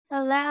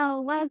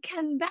Hello,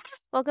 welcome back.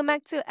 Welcome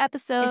back to It's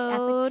episode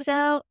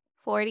episode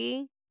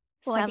 47.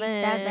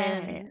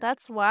 47.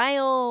 That's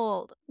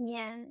wild.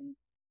 Yeah,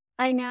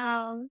 I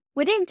know.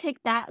 We didn't take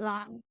that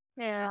long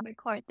to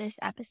record this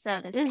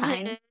episode this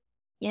time. Mhm.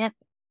 Yep,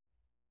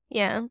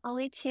 Yeah.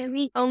 only 2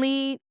 weeks.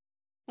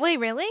 Wait,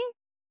 really?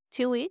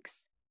 2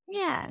 weeks?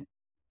 Yeah,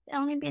 it's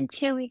only been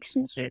 2 weeks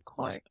since we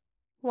record.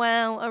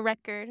 Wow, a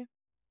record.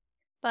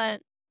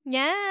 But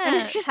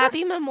yeah,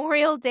 happy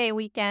Memorial Day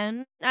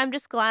weekend. I'm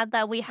just glad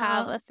that we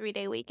have Oh, a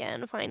 3-day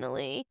weekend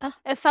finally. oh,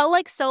 It felt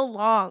like so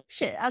long.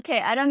 shit. Okay,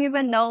 I don't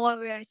even know what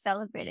we are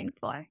celebrating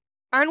for.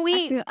 Aren't I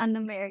we? feel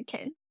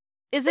un-American.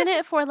 Isn't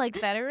it for like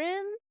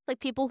veterans?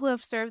 Like people who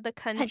have served the I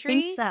think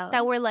country so.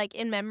 that we're like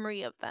in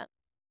memory of them.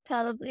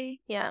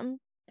 Probably. Yeah.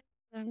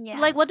 Yeah.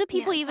 Like, what do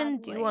people Yeah, even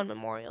do probably. on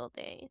Memorial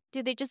Day?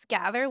 Do they just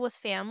gather with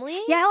family?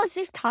 Yeah, I was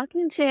just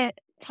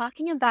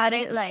talking about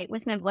it like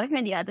with my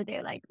boyfriend the other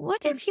day. Like, what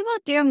do people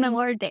do on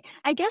Memorial Day?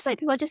 I guess like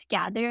people just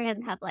gather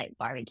and have like So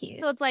barbecues.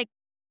 it's like,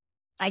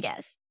 I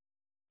guess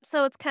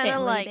kind of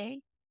family like,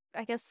 day,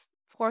 I guess,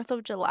 4th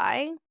of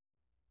July,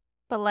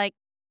 but like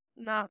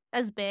not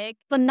as big.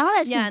 but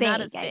not as Yeah, not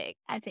big. as big.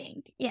 I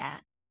think. Yeah,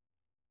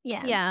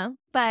 yeah. Yeah,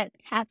 But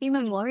happy I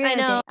Memorial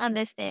know. Day on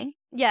this day.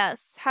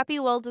 Yes, happy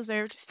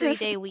well-deserved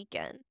 3-day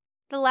weekend.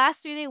 The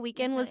last 3-day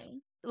weekend was Okay.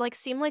 like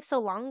seemed like so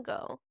long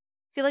ago.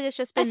 I feel like it's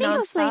just I been think it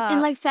was like in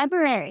nonstop. like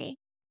February.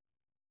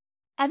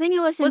 I think it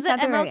was in Was it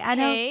February. I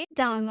don't MLK?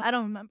 don't. I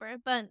don't remember,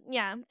 but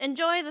yeah,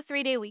 enjoy the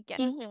 3-day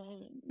weekend.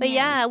 But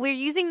Yeah. yeah, we're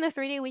using the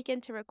 3-day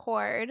weekend to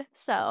record,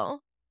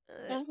 so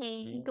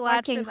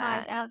glad for Working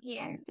hard that. out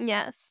here.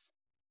 Yes.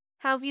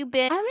 How have you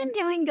been? I've been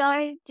doing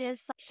good,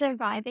 just like,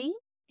 surviving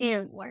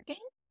and working.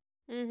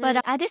 But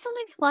Mhm. I did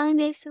something fun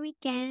this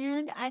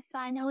weekend. I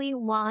finally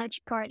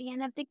watched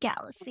Guardian of the Me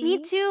Galaxy.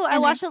 too. I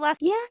And watched it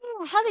last. yeah,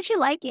 how did you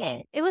like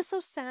it? It was so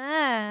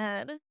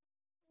sad. It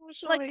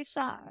was Like really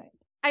sad.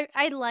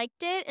 I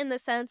liked it in the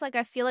sense like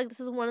I feel like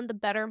this is one of the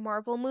better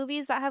Marvel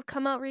movies that have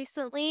come out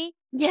recently,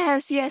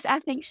 Yes, yes, I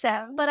think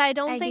so. but I I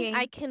don't think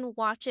I agree. can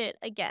watch it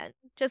again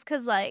just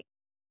cuz like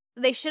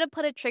they should have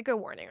put a trigger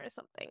warning or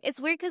something. It's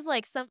weird cuz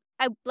like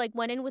I like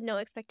went in with no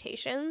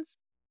expectations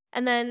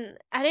and then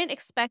I didn't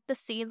expect the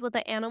scenes with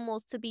the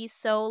animals to be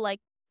so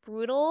like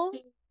brutal.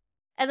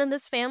 And then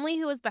this family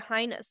who was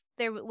behind us,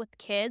 they're with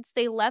kids,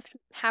 they left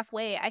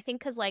halfway, I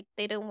think, cause like,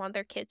 they didn't want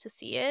their kid to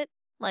see it,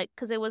 like,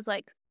 cause it was,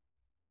 like,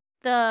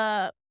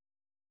 the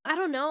I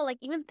don't know, like,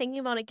 even thinking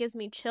about it gives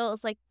me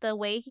chills, like, the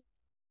way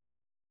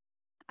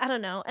I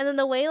don't know, and then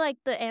the way, like,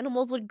 the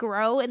animals would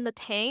grow in the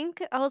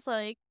tank, I was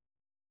like,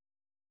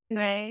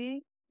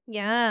 Right?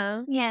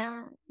 yeah.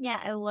 Yeah,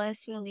 yeah, it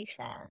was really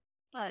sad.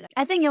 But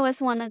I think it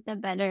was one of the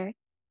better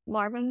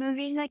Marvel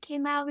movies that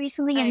came out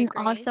recently I and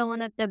agree. also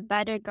one of the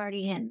better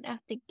Guardian of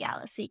the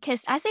Galaxy.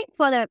 Because I think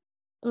for the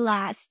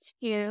last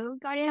two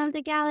Guardian of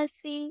the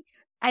Galaxy,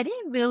 I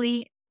didn't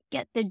really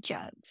get the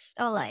jokes.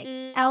 Or like,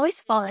 Mm, I always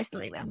fall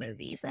asleep at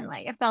movies and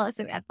like I fell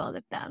asleep at both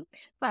of them.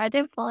 But I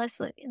didn't fall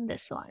asleep in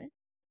this one.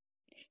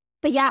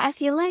 But yeah, I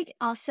feel like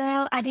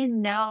also I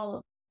didn't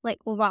know like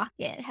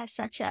Rocket has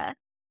such a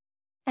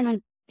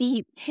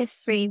deep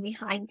history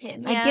behind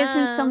him. It gives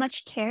him so yeah.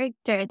 much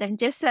character than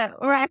just a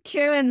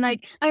raccoon.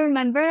 Like I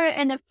remember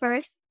in the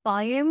first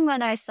volume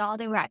when I saw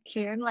the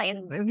raccoon like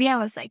in the movie, I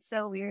was like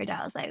so weird.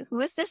 I was like, who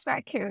is this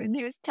raccoon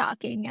who's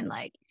talking and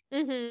like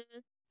Mhm.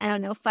 I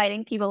don't know,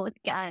 fighting people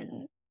with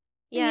guns.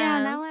 But yeah,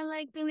 Yeah. now I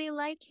like really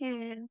like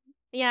him.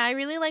 Yeah, I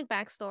really like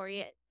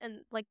backstory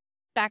and, like,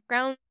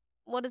 background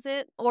what is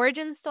it?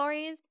 Origin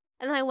stories,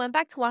 and then I went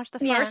back to watch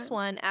the Yeah. first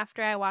one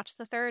after I watched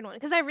the third one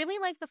because I really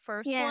like the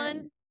first Yeah.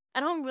 one. I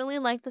don't really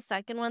like the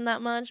second one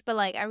that much, but,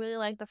 like, I really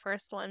like the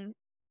first one.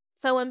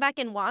 So I went back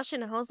and watched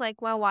it, and I was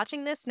like, "Wow,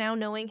 watching this now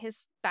knowing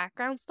his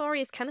background story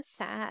is kinda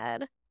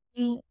sad."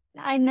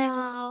 I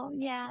know.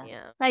 Yeah.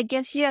 Yeah. Like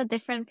gives you a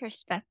different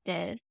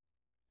perspective.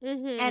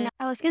 And Mhm.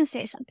 I was gonna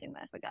say something,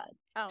 but I forgot.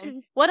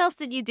 Oh. What else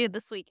did you do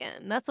this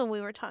weekend? That's what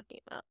we were talking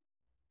about.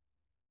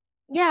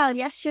 Yeah,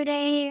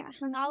 yesterday I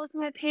hung out with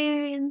my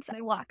parents.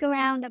 We walk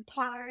around the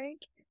park,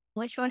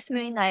 which was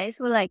really nice.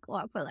 We like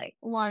walk for like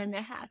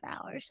 1.5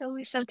 hours, so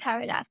we're so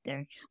tired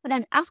after. But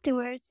then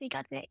afterwards, we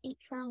got to eat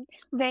some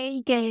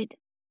very good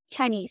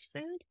Chinese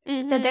food.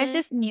 So there's Mhm.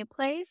 this new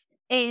place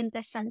in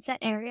the Sunset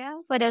area.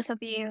 For those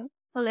of you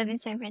who live in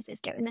San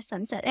Francisco in the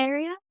Sunset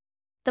area,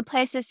 the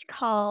place is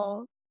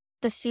called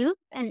the Soup,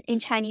 and in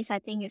Chinese, I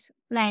think it's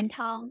Lan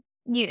Tong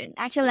Yun.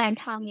 Actually, Lan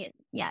Tong Yun.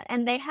 Yeah,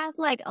 and they have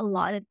like a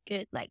lot of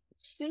good like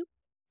soup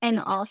and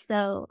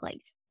also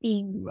like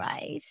steamed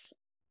rice.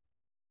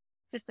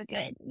 Just a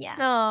good, yeah.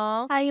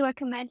 Aw. Highly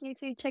recommend you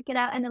to check it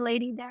out. And the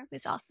lady there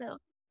is also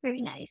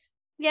very nice.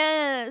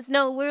 Yes.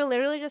 No, we were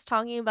literally just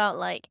talking about,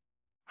 like,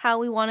 how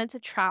we wanted to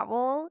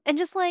travel and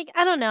just, like,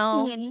 I don't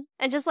know, Mhm.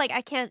 and just, like,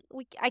 I can't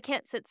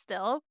sit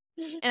still,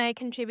 and I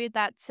contribute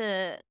that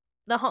to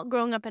the Ho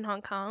growing up in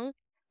Hong Kong,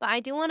 but I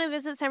do wanna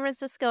visit San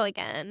Francisco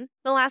again.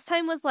 The last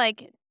time was,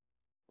 like,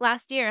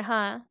 last year,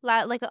 huh?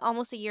 Like,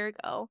 almost a year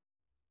ago.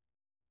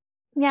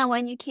 Yeah,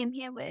 when you came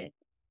here with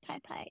Pai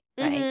Pai,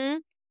 right?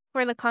 Mhm.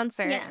 for the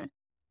concert. Yeah.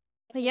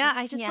 But yeah,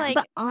 I just Yeah. like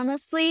But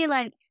honestly,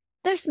 like,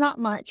 there's not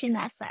much in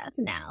SF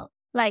now.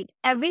 Like,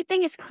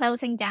 everything is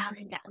closing down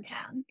in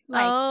downtown.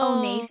 Like, Old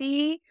oh,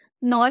 Navy,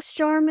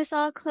 Nordstrom is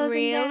all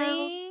closing down.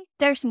 really?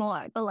 There's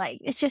more, but like,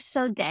 it's just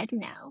so dead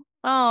now in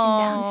Oh,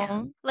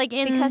 downtown. like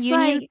in Because,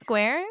 Union like,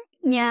 Square?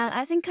 yeah,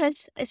 I think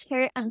 'cause it's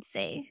very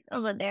unsafe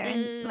over there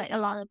and Mm, like a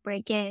lot of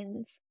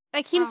break-ins,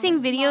 I keep seeing a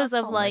lot videos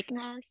of of like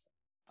homelessness.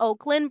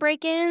 Oakland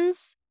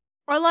break-ins,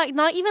 or like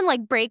not even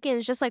like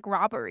break-ins, just like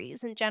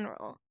robberies in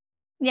general,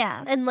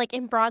 Yeah, and like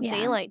in broad yeah.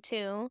 daylight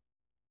too.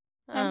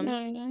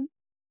 Mhm.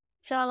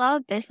 So a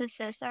lot of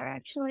businesses are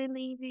actually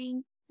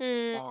leaving.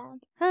 Hmm.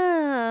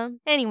 Sad.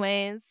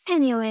 Anyways,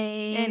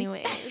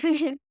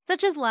 Anyways.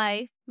 such is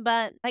life.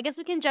 But I guess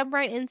we can jump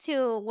right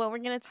into what we're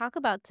going to talk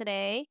about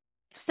today.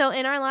 So,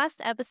 in our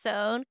last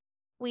episode,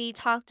 we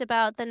talked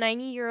about the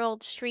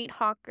 90-year-old street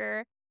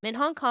hawker in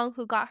Hong Kong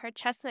who got her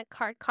chestnut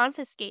cart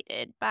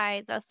confiscated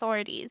by the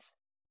authorities.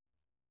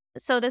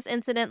 So, this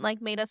incident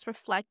like made us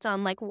reflect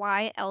on like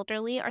why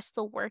elderly are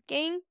still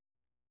working,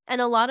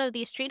 and a lot of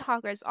these street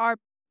hawkers are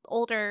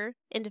older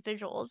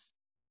individuals.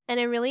 And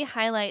it really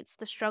highlights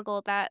the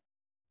struggle that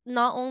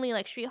not only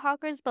like street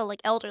hawkers, but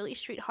like elderly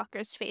street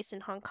hawkers face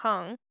in Hong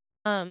Kong.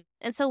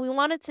 And so we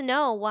wanted to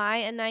know why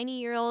a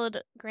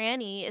 90-year-old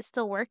granny is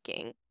still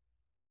working.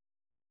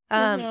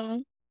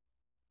 Mhm.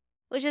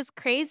 Which is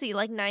crazy.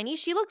 Like 90,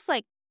 she looks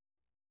like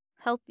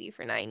healthy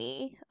for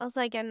 90. I was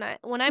like,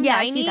 when I'm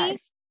Yeah, she 90,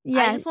 does. I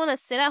Yeah. just want to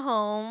sit at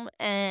home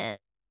and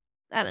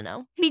I don't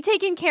know, be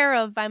taken care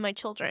of by my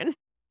children.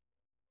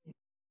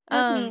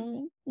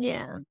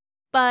 Yeah.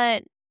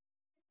 But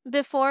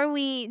before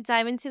we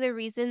dive into the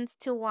reasons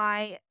to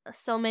why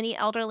so many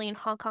elderly in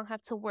Hong Kong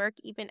have to work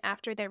even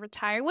after they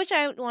retire, which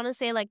I want to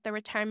say like the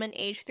retirement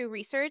age through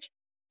research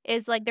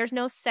is like there's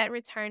no set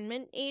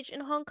retirement age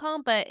in Hong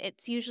Kong, but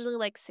it's usually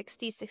like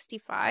 60,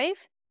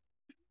 65.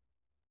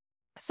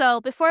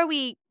 So before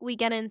we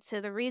get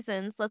into the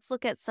reasons, let's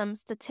look at some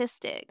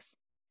statistics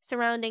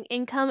surrounding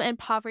income and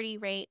poverty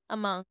rate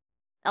among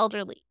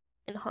elderly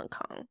in Hong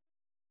Kong.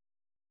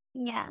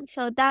 Yeah.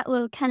 So that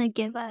will kind of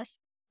give us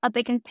a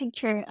bigger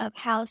picture of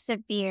how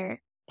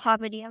severe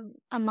poverty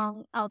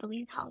among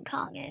elderly in Hong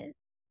Kong is.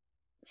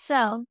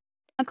 So,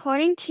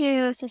 according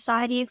to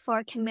Society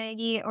for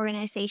Community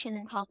Organization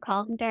in Hong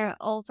Kong, there are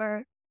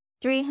over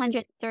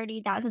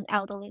 330,000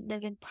 elderly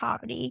live in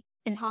poverty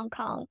in Hong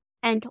Kong,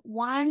 and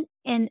 1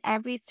 in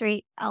every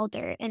 3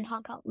 elder in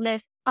Hong Kong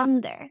live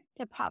under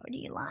the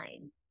poverty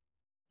line,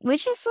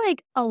 which is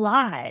like a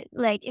lot.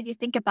 Like, if you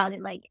think about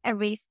it, like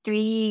every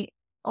 3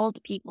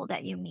 old people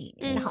that you meet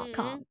in Hong Mm-hmm.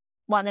 Kong,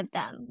 one of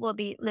them will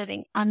be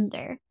living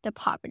under the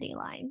poverty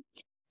line.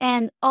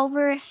 And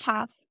over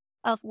half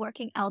of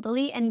working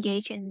elderly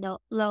engage in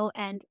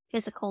low-end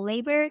physical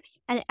labor,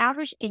 and the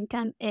average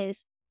income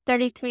is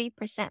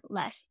 33%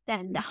 less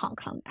than the Hong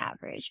Kong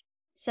average.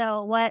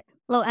 So what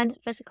low-end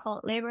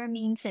physical labor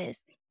means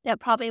is they're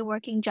probably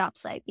working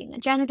jobs like being a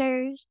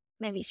janitor,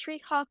 maybe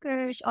street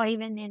hawkers, or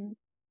even in,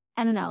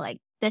 I don't know, like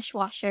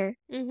dishwasher,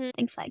 Mm-hmm.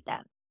 things like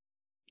that.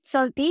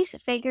 So these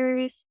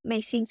figures may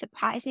seem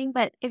surprising,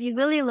 but if you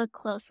really look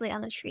closely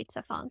on the streets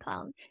of Hong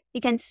Kong, you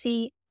can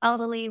see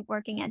elderly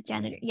working as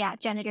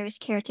janitors,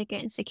 caretaker,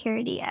 and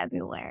security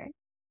everywhere.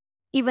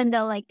 Even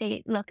though like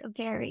they look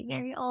very,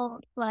 very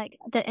old, like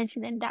the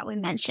incident that we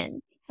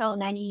mentioned, so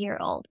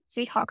 90-year-old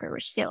street hawker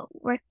was still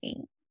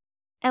working.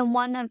 And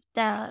one of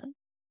the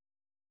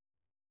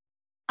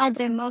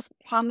other most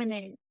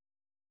prominent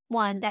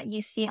one that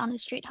you see on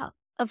the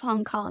of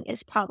Hong Kong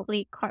is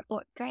probably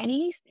cardboard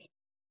grannies,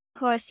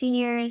 who are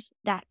seniors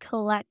that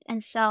collect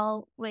and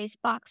sell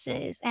waste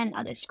boxes and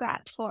other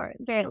scraps for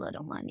very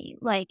little money.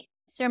 Like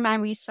through my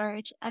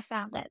research, I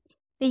found that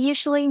they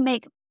usually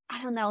make,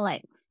 I don't know,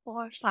 like $4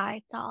 or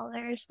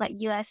 $5, like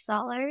US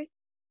dollars,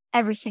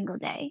 every single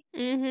day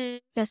Mm-hmm.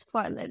 just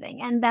for a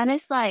living. And that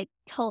is like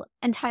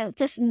entirely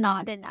just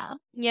not enough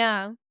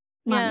Yeah.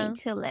 money Yeah.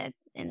 to live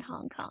in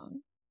Hong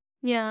Kong.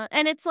 Yeah.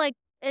 And it's like,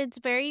 it's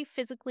very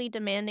physically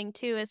demanding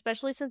too,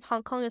 especially since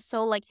Hong Kong is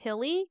so like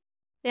hilly.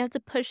 They have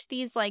to push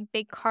these like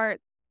big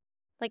carts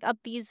like up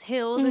these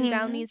hills and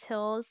down Hmm. these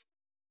hills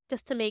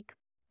just to make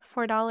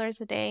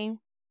 $4 a day.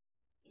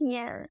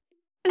 Yeah.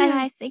 And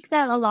I think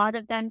that a lot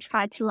of them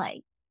try to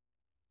like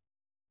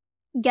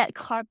get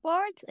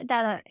cardboard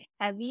that are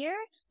heavier,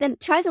 then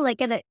try to like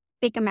get a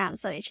big amount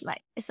so it's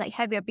like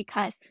heavier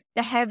because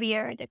the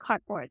heavier the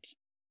cardboards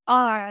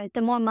are,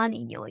 the more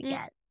money you will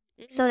get.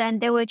 So then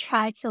they will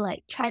try to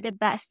like try the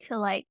best to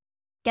like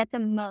get the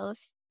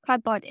most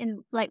cardboard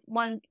in like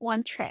one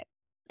trip.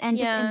 And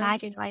just Yeah.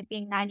 imagine like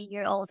being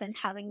 90-year-olds and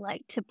having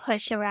like to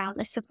push around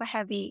a super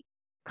heavy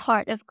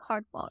cart of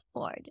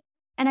cardboard.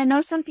 And I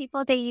know some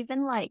people they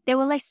even like they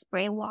will like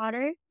spray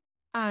water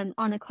on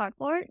the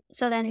cardboard,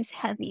 so then it's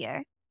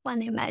heavier when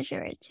they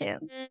measure it too.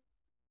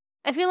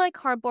 I feel like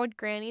cardboard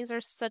grannies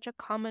are such a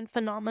common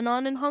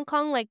phenomenon in Hong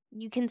Kong. Like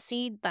you can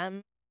see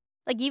them,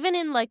 like even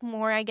in like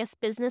more I guess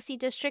businessy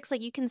districts,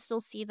 like you can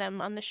still see them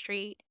on the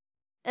street.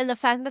 And the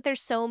fact that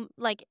there's so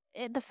like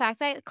the fact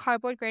that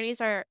cardboard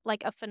grannies are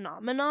like a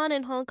phenomenon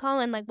in Hong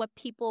Kong, and like what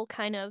people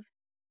kind of,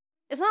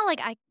 it's not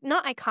like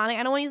not iconic.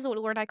 I don't want to use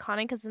the word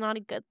iconic because it's not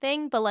a good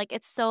thing, but like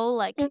it's so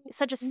like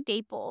such a Mhm.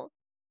 staple.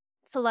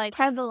 So like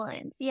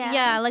Prevalence, yeah.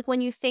 yeah, like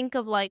when you think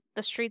of like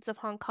the streets of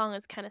Hong Kong,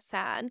 it's kind of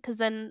sad because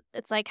then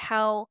it's like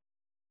how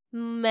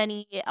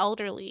many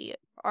elderly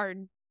are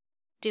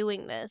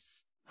doing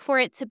this for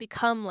it to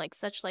become like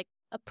such like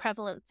a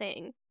prevalent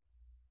thing.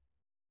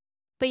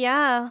 But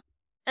yeah,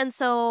 and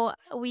so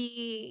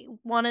we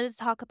wanted to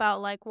talk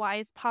about like why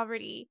is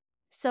poverty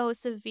so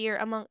severe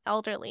among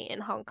elderly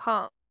in Hong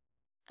Kong.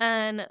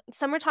 And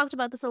Summer talked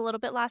about this a little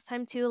bit last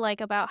time too,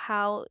 like about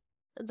how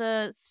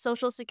the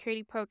social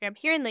security program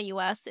here in the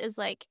US is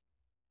like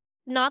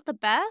not the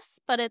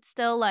best, but it's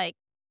still like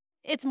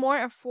it's more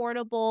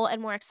affordable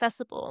and more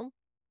accessible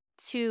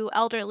to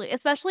elderly,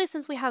 especially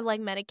since we have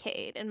like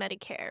Medicaid and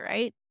Medicare,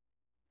 right?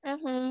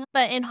 Mhm.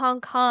 But in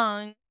Hong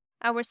Kong,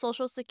 our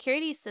social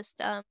security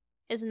system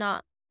is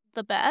not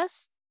the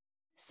best.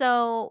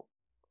 So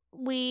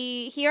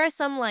here are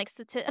some like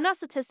not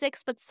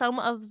statistics, but some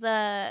of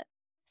the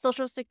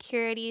social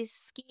security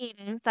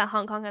schemes that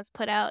Hong Kong has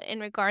put out in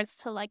regards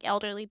to like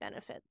elderly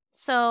benefits.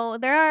 So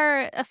there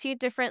are a few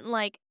different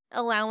like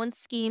allowance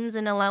schemes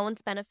and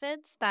allowance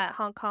benefits that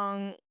Hong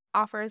Kong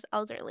offers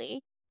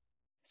elderly.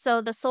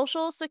 So the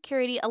Social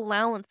Security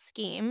Allowance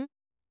Scheme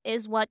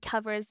is what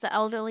covers the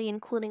elderly,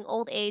 including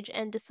old age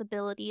and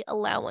disability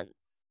allowance.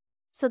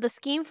 So the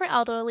scheme for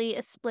elderly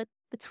is split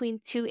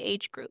between two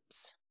age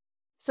groups.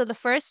 So the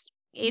first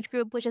age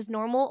group, which is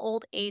normal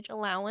old age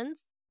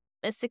allowance,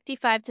 is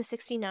 65 to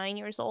 69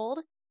 years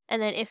old.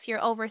 And then if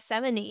you're over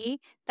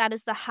 70, that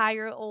is the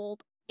higher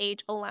old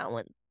age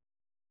allowance.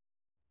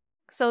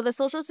 So the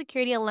Social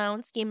Security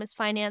Allowance Scheme is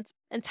financed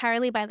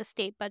entirely by the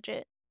state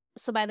budget,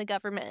 so by the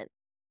government.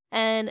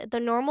 And the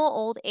normal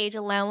old age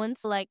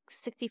allowance, like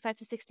 65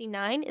 to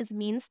 69, is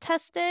means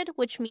tested,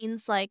 which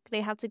means like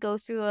they have to go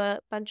through a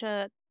bunch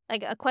of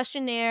like a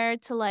questionnaire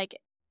to like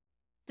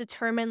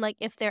determine like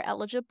if they're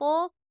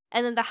eligible.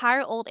 And then the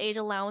higher old age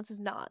allowance is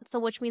not. So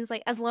which means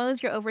like as long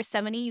as you're over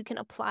 70, you can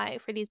apply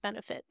for these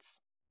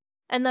benefits.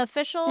 And the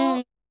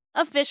Mm.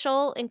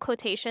 official in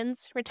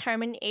quotations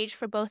retirement age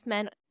for both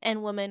men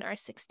and women are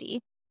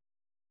 60.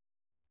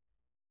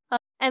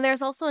 And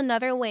there's also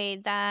another way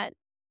that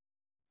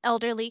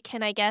elderly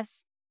can, I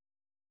guess,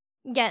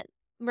 get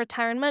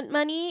retirement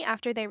money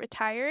after they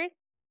retire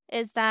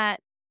is that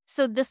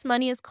so this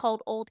money is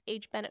called old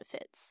age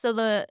benefits.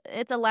 So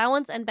it's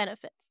allowance and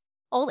benefits.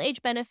 Old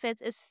age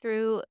benefits is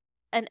through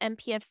an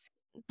MPF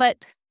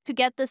but to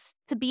get this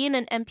to be in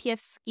an MPF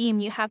scheme,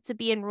 you have to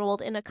be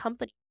enrolled in a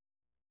company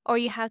or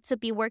you have to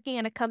be working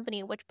in a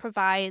company which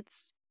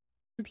provides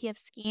MPF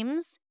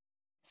schemes.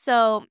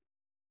 So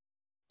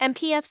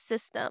MPF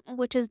system,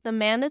 which is the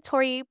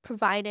mandatory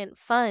provident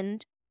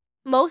fund,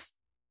 most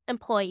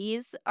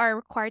employees are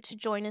required to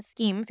join a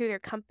scheme through their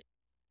company.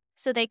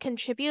 So they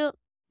contribute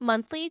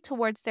monthly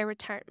towards their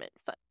retirement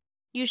fund.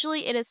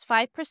 Usually it is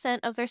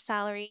 5% of their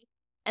salary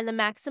and the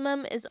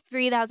maximum is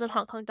 3,000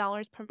 Hong Kong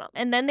dollars per month.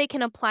 And then they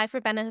can apply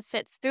for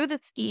benefits through the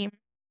scheme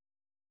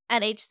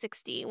at age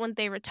 60 when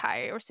they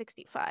retire or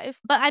 65.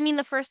 But I mean,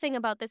 the first thing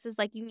about this is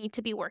like you need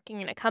to be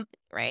working in a company,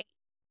 right?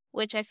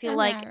 Which I feel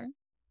like Mhm.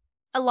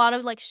 a lot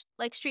of like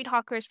street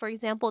hawkers, for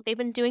example, they've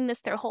been doing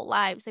this their whole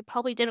lives. They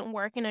probably didn't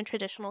work in a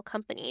traditional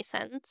company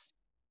sense.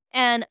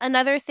 And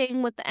another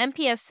thing with the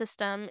MPF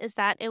system is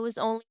that it was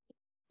only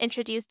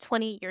introduced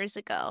 20 years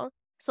ago.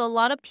 So a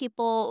lot of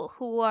people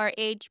who are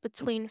aged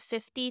between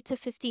 50 to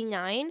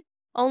 59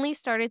 only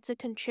started to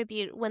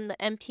contribute when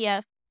the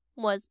MPF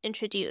was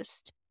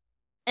introduced.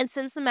 And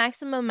since the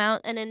maximum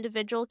amount an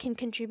individual can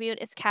contribute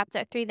is capped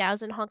at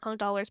 3,000 Hong Kong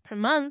dollars per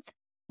month,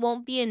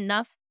 won't be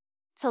enough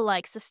to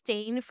like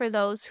sustain for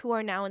those who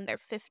are now in their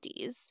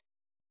 50s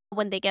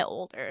when they get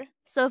older.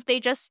 So if they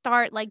just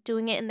start like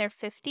doing it in their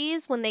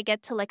 50s when they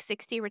get to like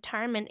 60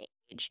 retirement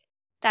age,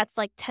 that's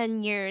like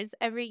 10 years.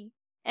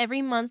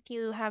 Every month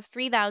you have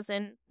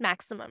 3,000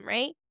 maximum,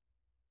 right?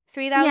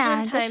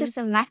 3,000 Yeah, that's just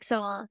a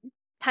maximum.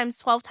 times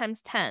 12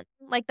 times 10.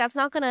 Like that's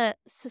not going to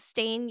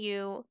sustain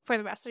you for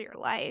the rest of your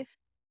life.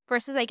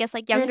 Versus I guess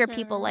like younger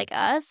people Mhm. like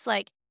us,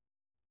 like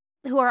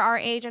who are our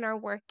age and are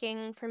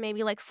working for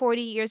maybe like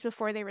 40 years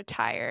before they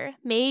retire.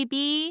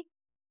 Maybe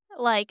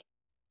like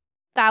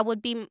that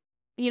would be,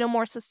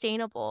 more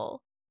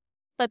sustainable.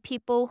 But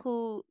people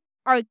who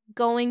are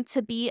going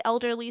to be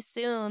elderly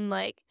soon,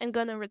 like, and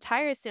gonna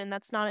retire soon,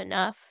 that's not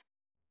enough.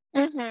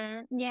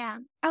 Mhm. Yeah.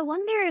 I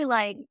wonder,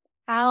 like,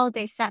 how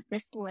they set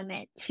this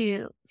limit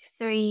to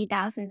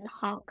 3,000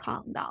 Hong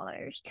Kong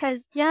dollars.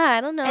 Because Yeah,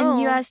 I don't in know.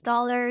 US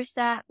dollars,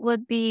 that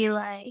would be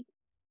like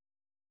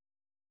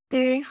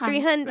 300,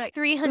 300, like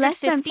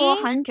less than 350?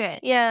 400.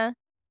 Yeah,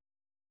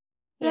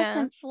 Less yeah.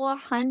 than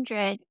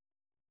 400,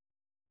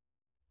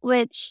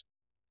 which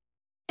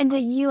in the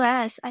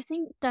US, I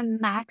think the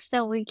max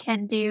that we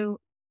can do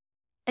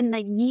in a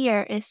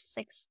year is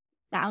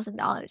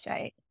 $6,000,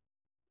 right?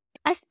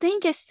 I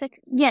think it's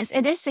yes,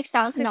 it is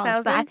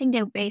 $6,000, but I 6,000? think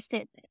they based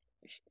it.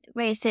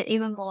 raised it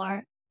even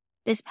more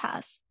this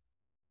past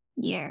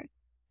year.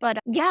 But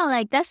yeah,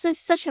 like that's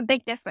just such a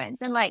big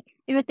difference. And like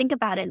if you think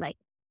about it, like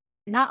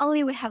not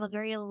only we have a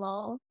very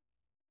low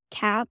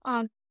cap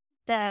on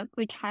the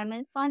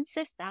retirement fund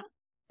system,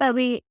 but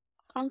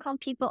Hong Kong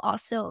people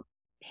also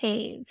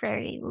pay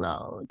very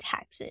low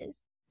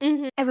taxes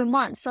every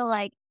month. So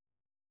like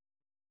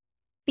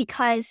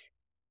because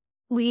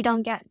we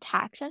don't get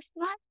taxed as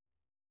much,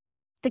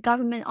 the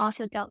government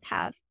also don't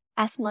have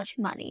as much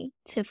money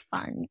to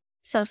fund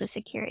social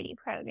security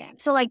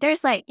programs. So like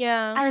there's like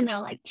Yeah. I don't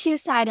know, like two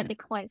sides of the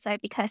coin. So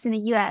because in the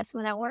US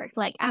when I work,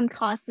 like I'm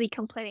constantly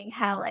complaining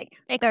how like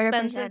 30%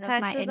 Expensive of my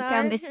taxes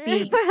income are. is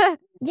being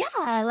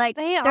like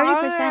They 30%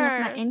 of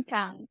my are.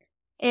 income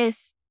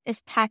is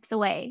taxed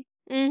away.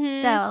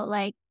 Mm-hmm. So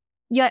like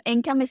your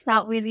income is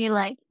not really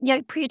like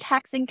your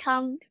pre-tax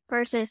income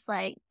versus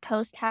like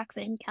post-tax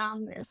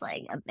income is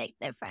like a big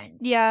difference.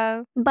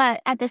 Yeah.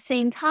 But at the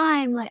same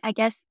time, like I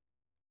guess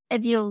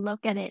if you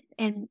look at it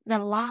in the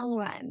long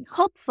run,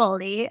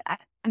 hopefully,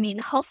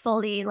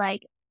 hopefully,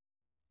 like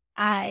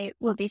I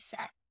will be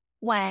set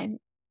when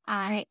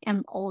I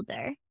am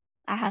older.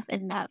 I have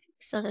enough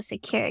social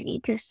security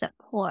to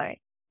support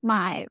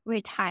my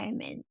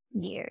retirement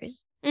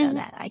years so Mhm.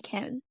 that I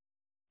can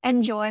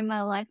enjoy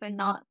my life and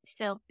not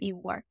still be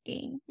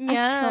working until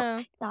Yeah.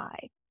 I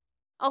die.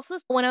 Also,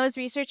 when I was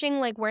researching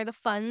like where the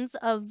funds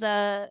of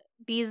the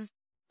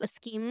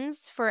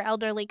schemes for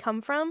elderly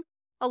come from,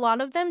 a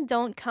lot of them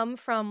don't come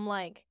from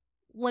like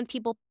when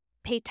people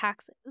pay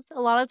taxes.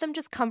 A lot of them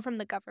just come from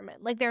the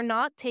government. Like they're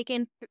not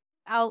taken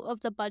out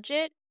of the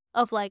budget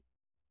of like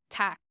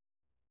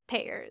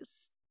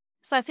taxpayers.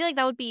 So I feel like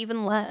that would be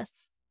even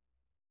less.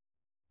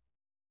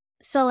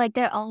 So like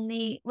they're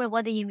only wait,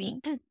 what do you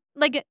mean?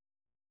 Like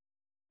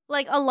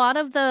a lot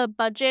of the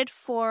budget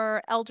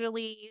for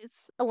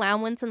elderly's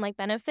allowance and like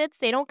benefits,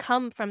 they don't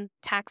come from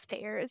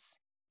taxpayers'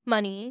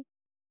 money.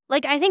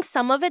 Like I think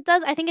some of it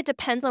does. I think it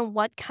depends on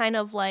what kind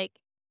of like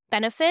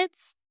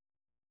benefits,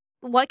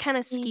 what kind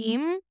of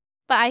scheme,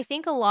 but I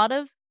think a lot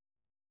of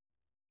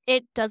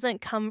it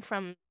doesn't come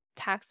from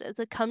taxes.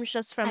 It comes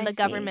just from I the see.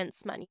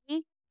 government's money,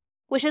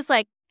 which is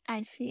like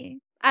I see.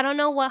 I don't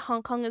know what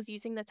Hong Kong is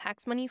using the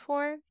tax money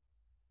for.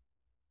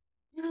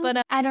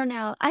 But I don't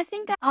know. I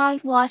think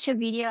I've watched a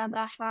video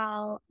about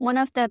how one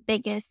of the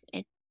biggest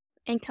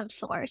income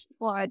source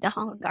for the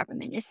Hong Kong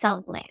government is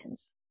selling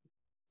lands.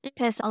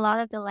 Because a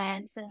lot of the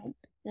lands in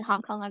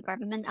Hong Kong are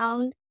government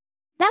owned.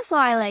 That's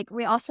why like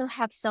we also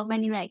have so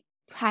many like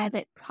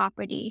private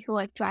property who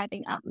are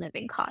driving up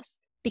living costs.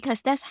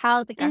 Because that's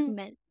how the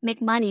government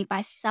make money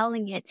by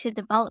selling it to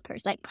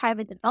developers, like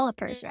private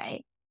developers,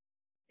 right?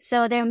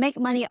 So they'll make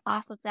money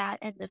off of that,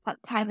 and the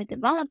private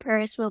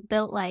developers will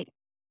build like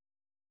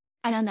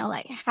I don't know,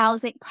 like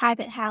housing,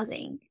 private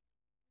housing.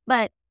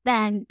 But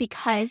then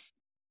because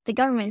the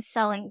government's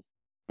selling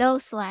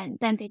those land,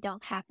 then they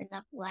don't have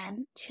enough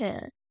land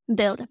to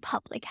build a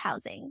public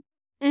housing,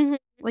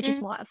 which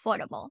is more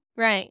affordable.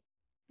 right.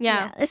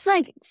 Yeah. It's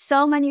like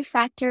so many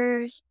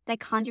factors that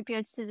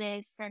contributes to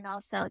this and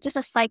also just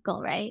a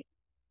cycle, right?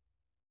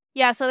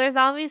 Yeah, so there's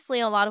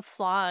obviously a lot of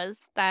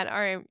flaws that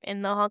are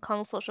in the Hong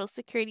Kong social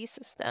security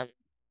system,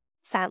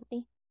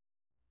 sadly.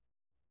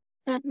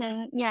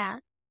 Yeah.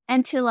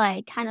 And to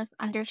like kind of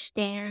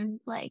understand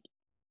like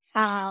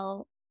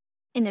how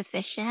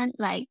inefficient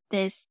like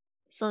this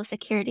social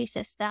security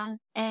system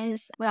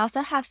is, we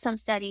also have some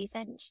studies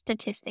and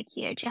statistics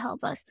here to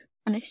help us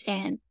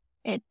understand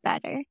it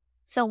better.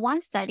 So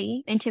one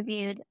study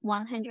interviewed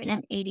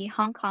 180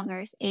 Hong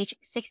Kongers aged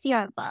 60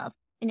 or above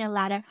in the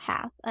latter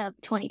half of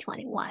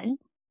 2021.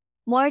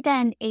 More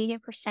than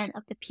 80%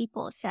 of the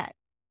people said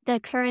the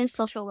current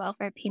social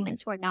welfare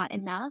payments were not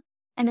enough,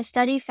 and the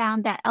study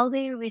found that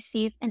elderly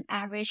received an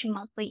average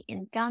monthly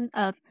income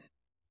of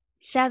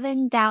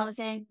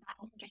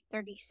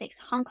 7,936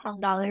 Hong Kong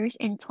dollars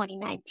in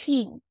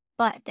 2019,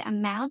 but the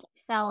amount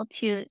fell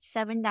to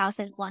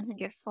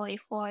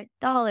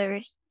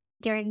 $7,144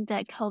 during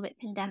the COVID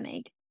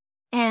pandemic.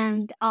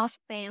 And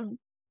Oxfam,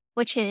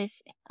 which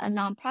is a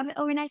nonprofit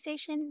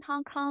organization in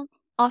Hong Kong,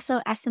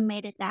 also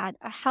estimated that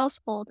a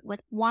household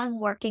with one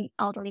working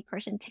elderly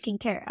person taking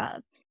care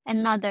of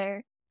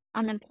another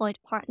unemployed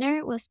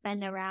partner will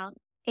spend around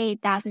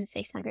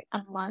 8,600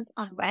 a month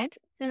on rent,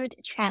 food,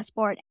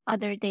 transport,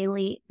 other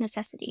daily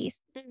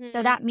necessities.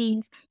 So that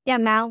means the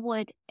amount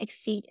would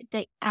exceed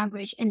the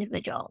average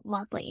individual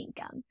monthly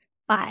income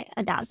by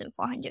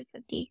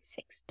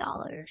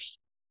 $1,456.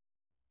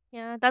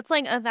 Yeah, that's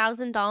like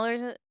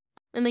 $1,000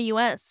 in the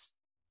US.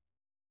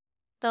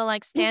 The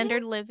like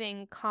standard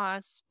living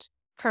cost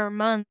per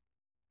month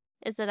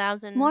is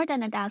 $1,000. More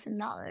than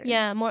 $1,000.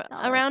 Yeah, more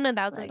around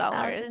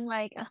 $1,000.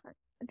 Like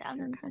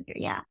 1,100.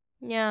 Yeah.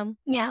 Yeah.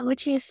 Yeah,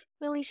 which is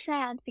really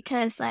sad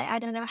because like I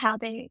don't know how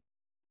if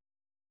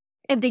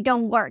they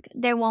don't work,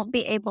 they won't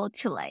be able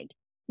to like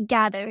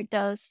gather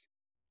those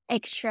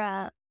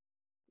extra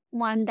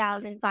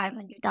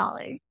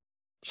 $1,500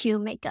 to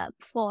make up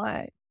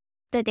for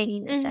the daily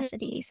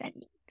necessities and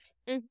needs.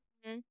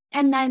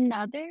 And then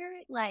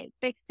another like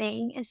big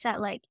thing is that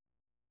like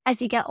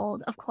as you get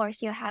old, of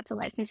course, you have to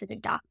like visit the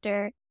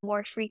doctor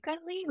more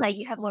frequently. Like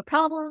you have more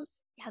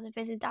problems, you have to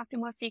visit the doctor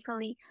more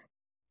frequently.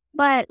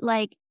 But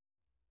like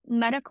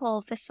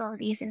medical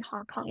facilities in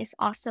Hong Kong is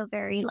also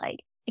very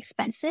like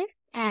expensive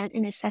and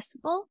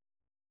inaccessible.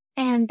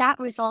 And that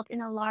results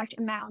in a large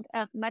amount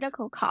of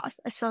medical costs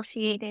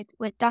associated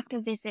with doctor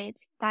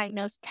visits,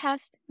 diagnosed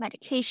tests,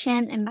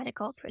 medication, and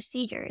medical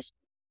procedures.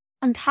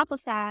 On top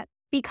of that,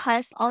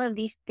 because all of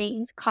these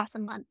things cost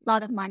a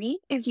lot of money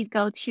if you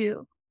go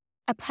to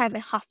a private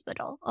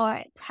hospital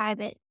or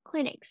private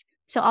clinics.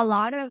 So a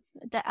lot of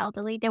the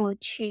elderly, they will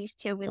choose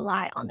to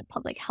rely on the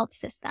public health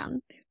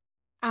system.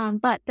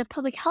 But the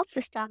public health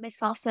system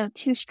is also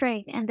too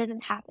strained and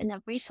doesn't have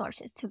enough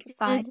resources to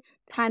provide Mhm.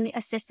 timely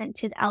assistance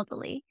to the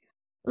elderly.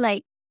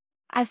 Like,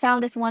 I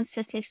found this one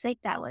statistic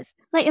that was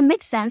like it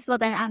makes sense, but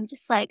then I'm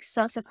just like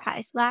so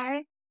surprised by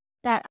it,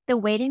 that the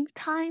waiting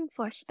time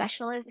for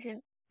specialists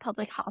in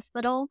public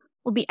hospital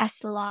will be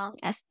as long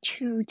as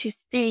 2 to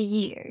 3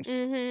 years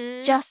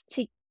Mhm. just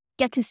to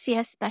get to see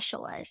a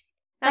specialist.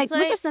 That's Like,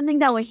 which why is something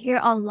that we hear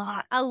a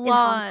lot a in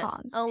Hong lot,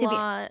 Kong. a To be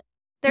lot.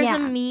 There's a yeah,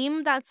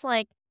 meme that's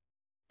like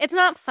it's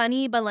not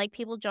funny, but like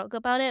people joke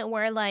about it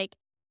where like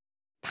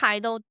排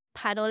都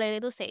累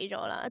都死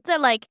咗啦. It's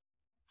that like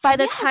by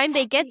the yeah, time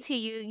they get exactly. to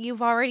you,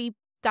 you've already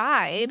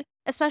died.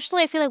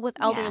 Especially I feel like with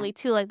Yeah, elderly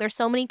too. Like there's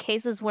so many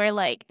cases where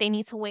like they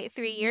need to wait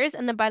 3 years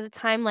and then by the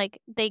time like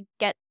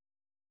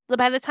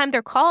by the time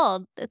they're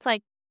called, it's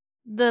like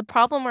the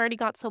problem already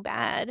got so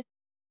bad.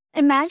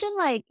 imagine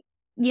like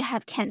you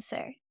have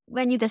cancer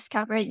when you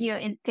discover you're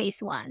in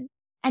phase 1,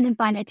 and then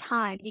by the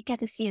time you get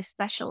to see a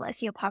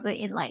specialist, you're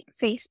probably in like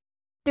phase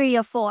 3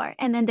 or 4,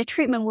 and then the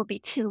treatment will be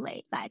too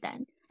late by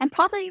then, and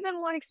probably even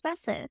more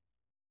expensive.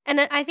 And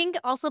I think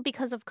also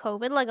because of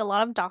COVID, like a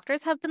lot of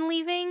doctors have been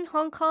leaving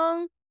Hong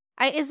Kong.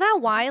 Is that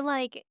why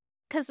like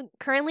cuz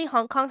currently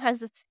Hong Kong has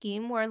this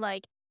scheme where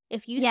like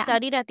if you Yeah.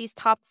 studied at these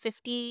top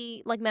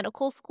 50 like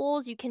medical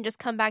schools, you can just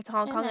come back to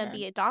Hong Kong and Mhm.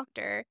 be a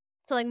doctor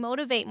to like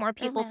motivate more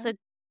people Mhm. to,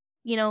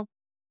 you know,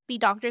 be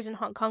doctors in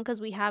Hong Kong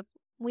cuz we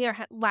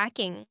are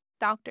lacking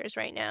doctors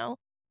right now.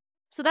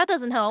 So that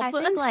doesn't help. I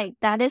think like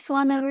that is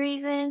one of the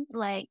reasons.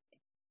 Like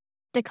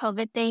the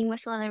COVID thing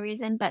was one of the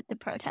reasons, but the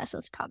protest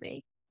was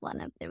probably one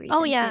of the Oh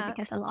reasons too, yeah,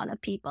 because a lot of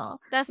people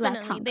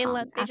left definitely. Hong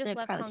Kong They after just the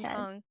left Hong Kong.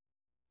 protest.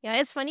 Yeah,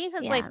 it's funny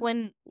because like Yeah.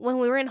 when we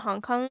were in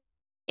Hong Kong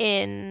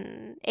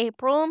in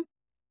April,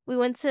 we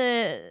went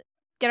to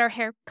get our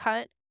hair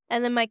cut,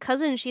 and then my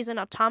cousin, she's an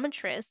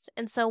optometrist,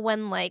 and so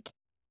when like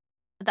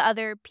the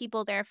other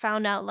people there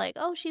found out like,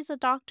 oh, she's a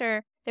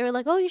doctor, they were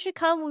like, oh, you should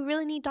come. We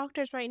really need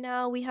doctors right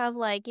now. We have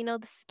like the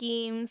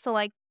scheme. So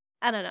like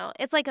I don't know,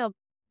 it's like a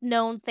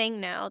known thing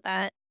now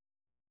that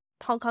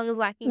Hong Kong is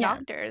lacking Yeah.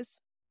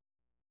 doctors,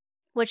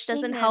 which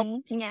doesn't help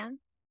Even yeah.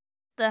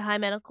 the high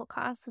medical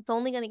costs. It's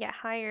only gonna get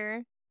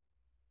higher.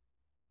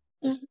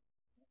 Mhm.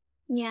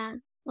 Yeah.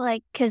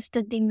 Like, cause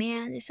the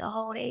demand is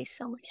always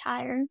so much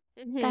higher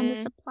than the Hmm.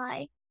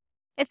 supply.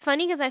 It's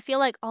funny because I feel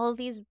like all of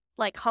these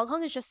like, Hong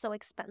Kong is just so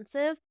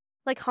expensive.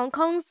 Like, Hong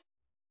Kong's,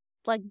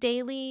 like,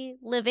 daily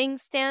living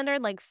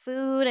standard, like,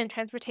 food and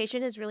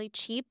transportation is really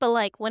cheap, but,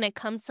 like, when it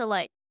comes to,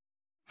 like,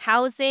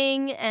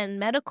 housing and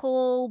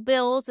medical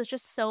bills, it's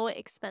just so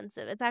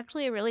expensive. It's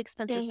actually a really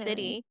expensive Mhm.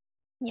 city.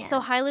 So Yeah.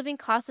 high living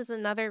costs is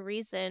another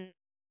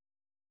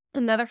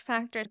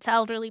factor to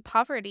elderly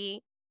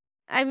poverty.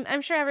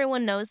 I'm sure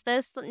everyone knows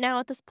this now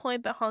at this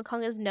point, but Hong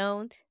Kong is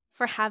known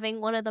for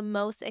having one of the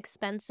most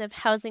expensive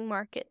housing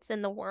markets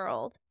in the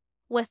world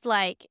with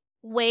like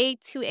way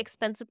too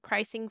expensive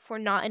pricing for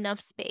not enough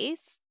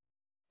space.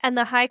 And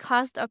the high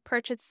cost of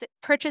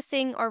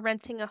purchasing or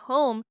renting a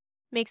home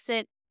makes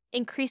it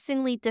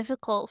increasingly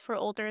difficult for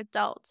older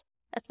adults,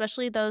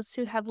 especially those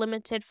who have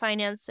limited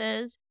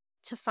finances,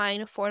 to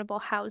find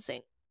affordable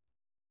housing.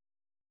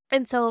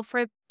 And so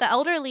for the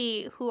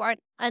elderly who are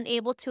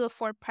unable to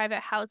afford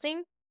private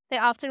housing, they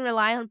often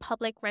rely on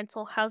public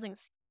rental housing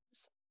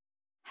schemes.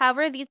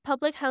 However, these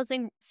public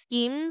housing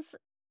schemes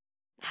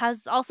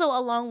has also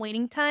a long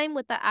waiting time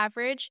with the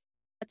average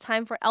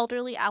time for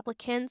elderly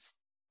applicants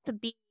to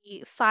be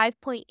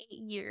 5.8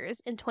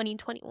 years in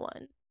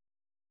 2021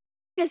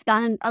 It's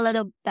gotten a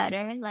little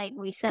better, like,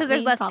 because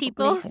there's recently, less probably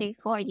people. 3,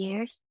 4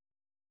 years.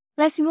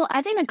 Less people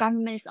I think the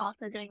government is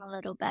also doing a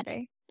little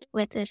better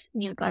with this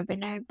new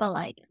governor, but,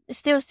 like, it's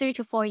still 3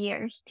 to 4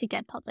 years to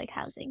get public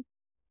housing.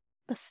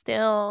 But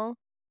still.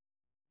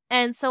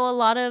 And so a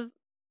lot of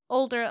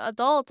older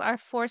adults are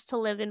forced to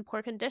live in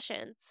poor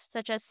conditions,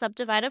 such as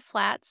subdivided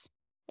flats,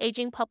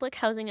 aging public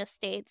housing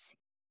estates,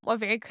 or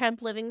very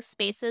cramped living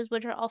spaces,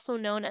 which are also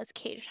known as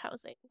caged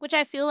housing. Which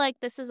I feel like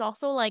this is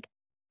also like,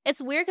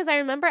 it's weird because I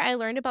remember I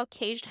learned about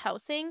caged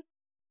housing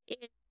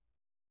in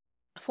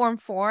Form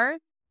 4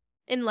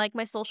 in like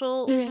my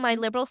Mhm.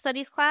 liberal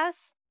studies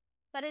class,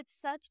 but it's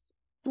such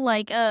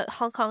like a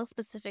Hong Kong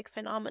specific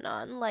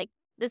phenomenon. Like,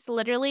 it's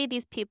literally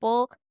these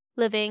people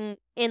living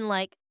in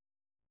like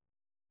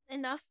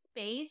enough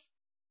space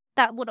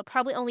that would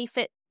probably only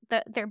fit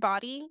their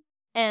body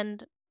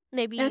and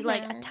maybe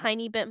like a Mhm.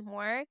 tiny bit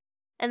more.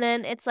 And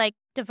then it's like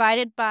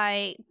divided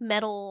by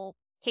metal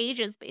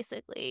cages,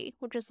 basically,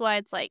 which is why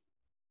it's like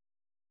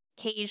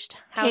caged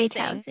Cage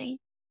housing. housing.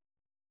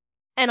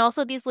 And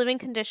also, these living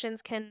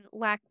conditions can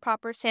lack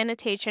proper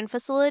sanitation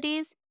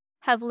facilities,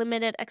 have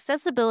limited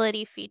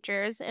accessibility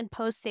features, and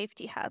pose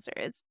safety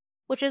hazards.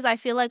 Which is, I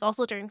feel like,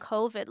 also during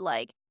COVID,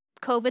 like,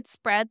 COVID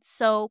spread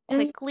so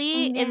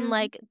quickly in, Yeah.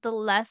 like, the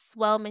less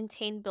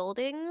well-maintained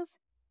buildings,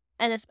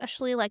 and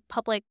especially, like,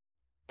 public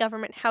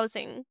government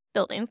housing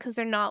buildings, because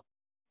they're not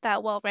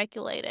that well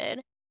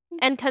regulated.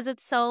 And because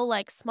it's so,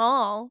 like,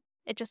 small,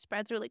 it just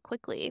spreads really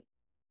quickly.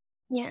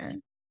 Yeah.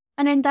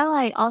 And then that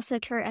like also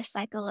create a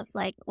cycle of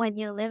like when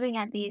you're living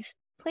at these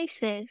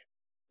places,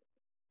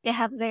 they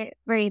have very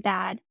very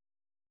bad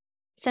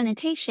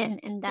sanitation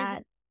and Mhm.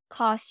 that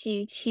cause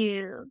you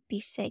to be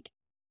sick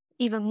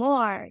even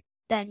more.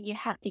 Then you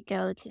have to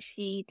go to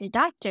see the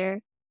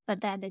doctor,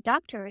 but then the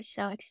doctor is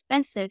so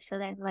expensive. So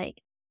then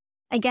like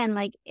again,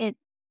 like it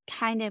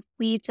kind of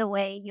weaves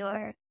away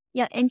your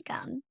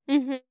income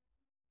Mhm.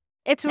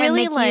 It's and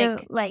really, make you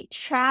like like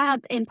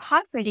trapped in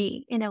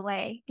poverty in a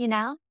way, you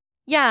know?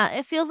 yeah,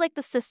 it feels like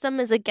the system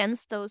is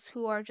against those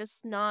who are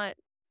just not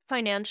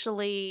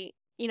financially,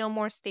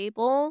 more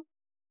stable.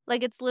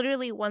 Like, it's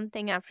literally one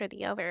thing after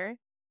the other,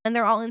 and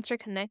they're all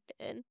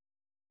interconnected.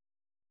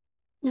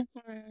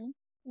 Mhm.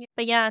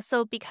 But yeah,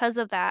 so because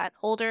of that,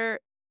 older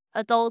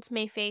adults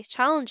may face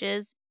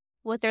challenges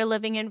with their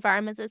living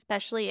environments,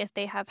 especially if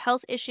they have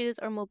health issues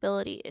or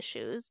mobility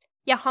issues.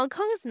 Yeah, Hong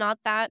Kong is not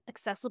that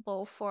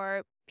accessible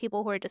for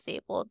people who are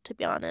disabled, to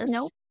be honest.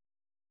 Nope.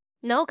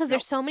 No, because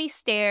there's Nope. so many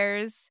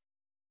stairs.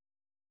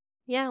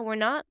 Yeah, we're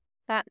not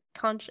that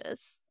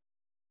conscious.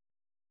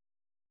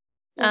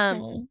 Um,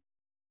 Mhm.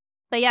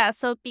 but yeah,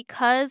 so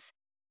because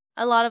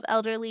a lot of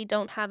elderly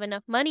don't have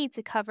enough money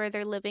to cover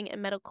their living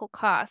and medical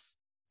costs,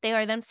 they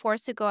are then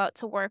forced to go out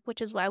to work,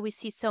 which is why we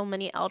see so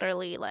many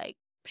elderly like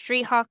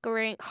street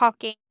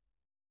hawking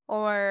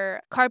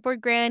or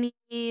cardboard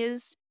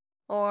grannies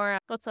or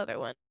what's the other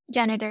one?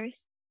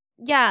 Janitors.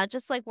 Yeah,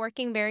 just like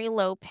working very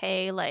low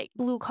pay, like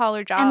blue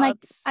collar And, like,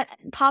 jobs.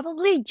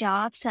 probably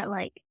jobs that,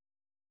 like,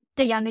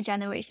 the younger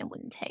generation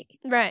wouldn't take.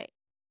 Right.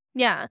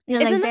 Yeah. You know,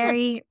 like, Isn't that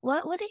very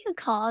what do you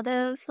call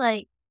those,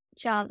 like,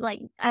 job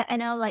like, I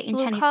know, like, in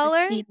blue Chinese, there's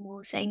collar? 义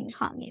务性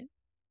行业.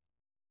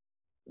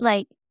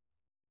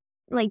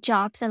 Like,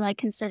 jobs that, like,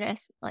 considered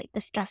as, like,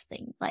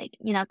 disgusting, like,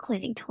 you know,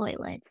 cleaning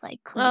toilets,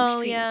 like, cleaning Oh,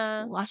 streets,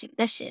 yeah. washing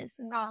dishes,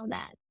 and all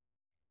that.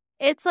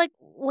 It's like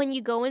when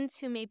you go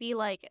into maybe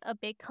like a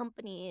big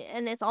company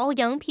and it's all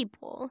young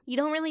people. You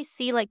don't really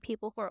see like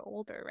people who are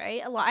older,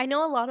 right? I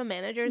know a lot of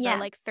managers are Yeah.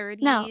 like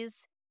No.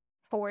 30s,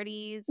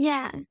 40s,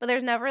 Yeah. but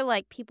there's never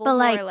like people But, who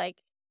like, are like,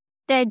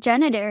 the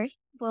janitor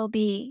will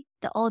be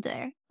the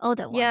older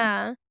one,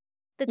 yeah,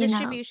 the you know?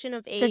 distribution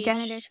of The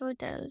janitor age. who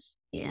does.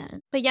 Yeah.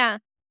 But yeah,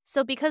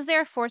 so because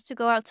they're forced to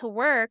go out to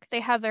work, they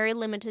have very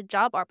limited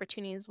job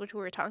opportunities, which we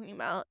were talking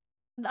about.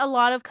 A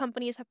lot of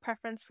companies have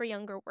preference for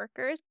younger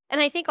workers.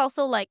 And I think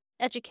also like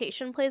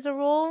education plays a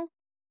role.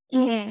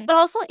 Mhm. But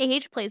also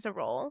age plays a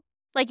role.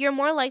 Like, you're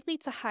more likely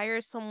to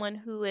hire someone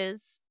who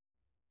is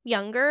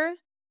younger,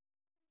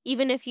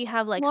 even if you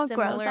have, like, More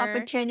growth similar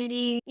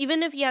opportunity.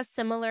 even if you have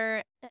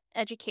similar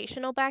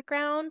educational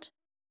background.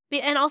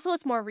 And also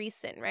it's more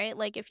recent, right?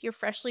 Like, if you're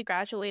freshly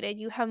graduated,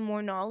 you have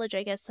more knowledge,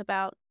 I guess,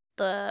 about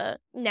the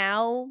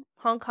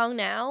Hong Kong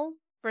now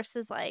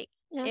versus, like,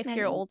 if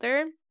you're Mhm.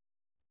 older.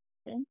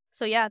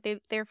 So, yeah,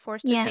 they're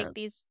forced to Yeah. take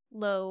these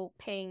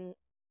low-paying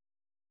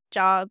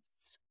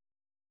jobs.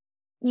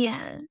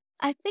 Yeah.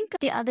 I think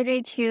the other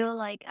day too,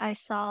 like, I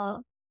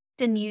saw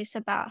the news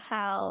about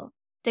how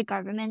the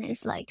government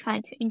is, like,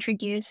 trying to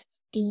introduce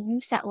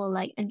schemes that will,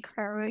 like,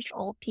 encourage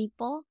old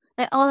people,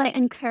 or, like,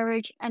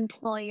 encourage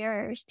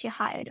employers to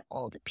hire the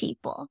old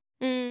people.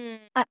 Mm.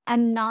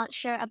 I'm not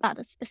sure about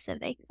the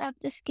specifics of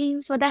the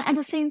schemes, but then at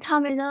the same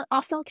time, it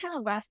also kind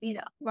of rubs me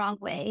the wrong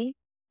way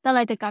that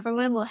like the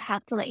government will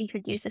have to like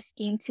introduce a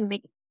scheme to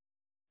make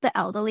the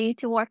elderly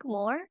to work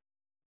more.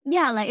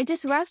 Yeah, like it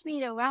just rubs me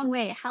the wrong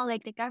way how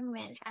like the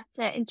government has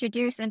to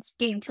introduce a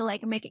scheme to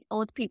like make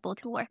old people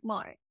to work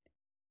more.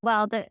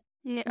 While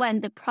Yeah.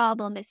 when the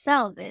problem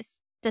itself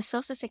is the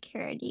social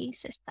security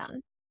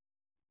system.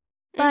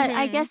 But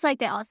I Mhm. guess like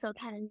they also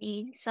kind of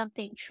need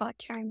something short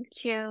term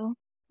to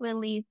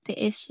relieve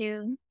the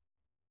issue.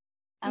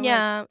 Like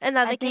Yeah, and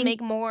that I they can think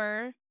make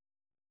more.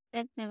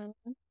 that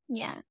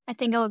yeah, I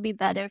think it would be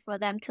better for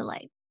them to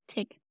like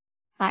take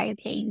higher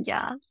paying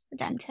jobs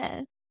than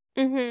to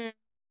Mhm.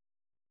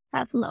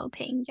 have low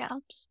paying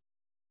jobs.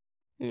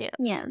 Yeah.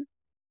 Yeah.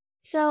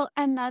 So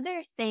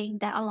another thing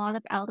that a lot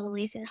of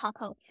elderlies in Hong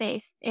Kong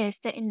face is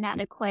the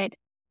inadequate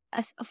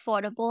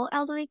affordable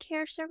elderly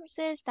care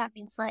services. That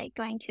means like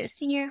going to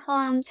senior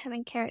homes,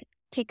 having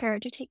caretaker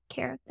to take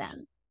care of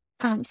them.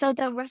 So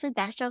the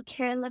residential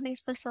care living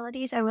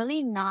facilities are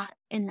really not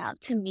enough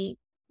to meet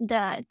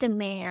the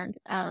demand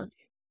of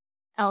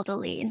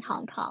elderly in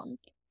Hong Kong.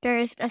 There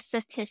is a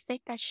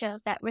statistic that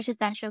shows that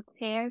residential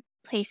care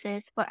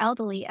places for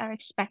elderly are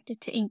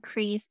expected to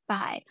increase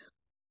by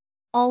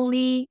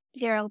only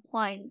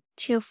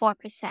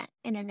 0.24%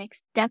 in the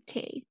next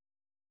decade,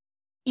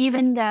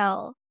 even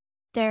though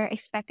they're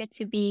expected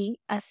to be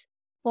a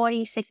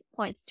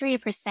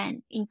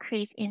 46.3%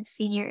 increase in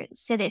senior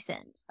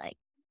citizens. Like,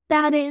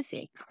 that is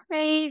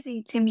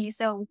crazy to me.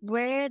 So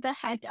where the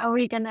heck are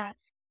we gonna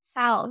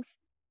house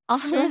all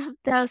of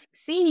those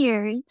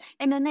seniors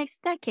in the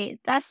next decade?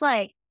 That's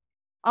like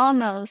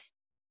almost,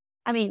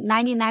 I mean,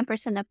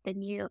 99% of the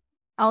new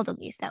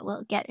elderlies that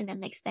we'll get in the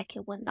next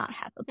decade will not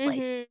have a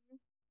place Mhm.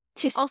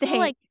 to Also, stay.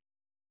 like,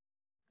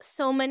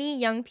 so many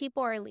young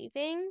people are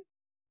leaving,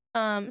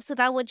 so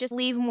that would just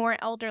leave more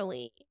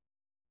elderly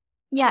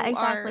Yeah, who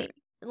are exactly.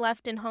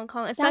 left in Hong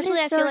Kong. That Especially, is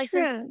I feel so like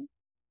since true.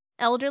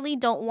 elderly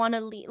don't want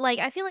to leave. Like,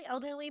 I feel like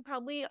elderly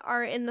probably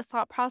are in the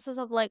thought process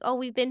of like, oh,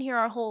 we've been here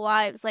our whole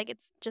lives. Like,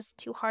 it's just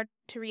too hard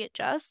to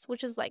readjust,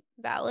 which is like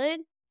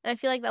valid. And I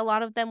feel like a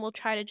lot of them will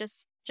try to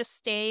just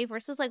stay.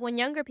 Versus like when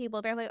younger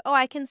people, they're like, oh,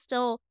 I can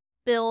still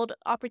build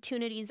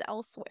opportunities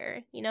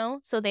elsewhere.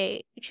 So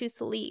they choose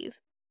to leave.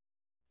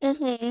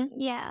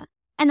 Yeah.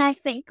 And I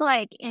think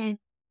like in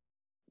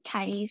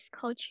Chinese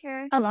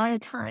culture, a lot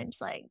of times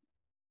like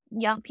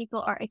young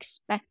people are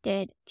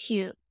expected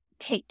to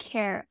take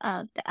care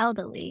of the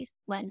elderly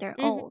when they're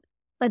Hmm. old.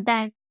 But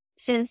then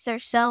since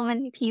there's so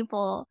many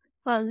people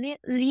who are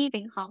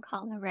leaving Hong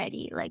Kong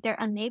already, like they're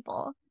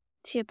unable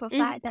to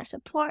Hmm. provide the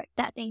support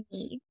that they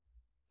need.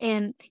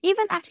 And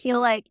even I feel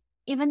like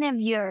even if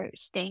you're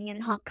staying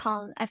in Hong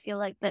Kong, I feel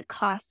like the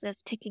cost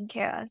of taking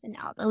care of an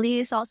elderly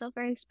is also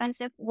very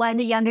expensive when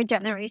the younger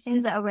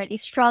generations are already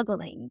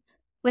struggling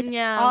with Yeah,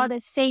 all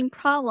the same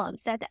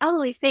problems that the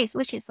elderly face,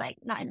 which is like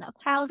not enough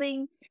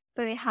housing,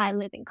 very high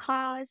living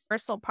costs.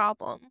 universal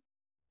problem.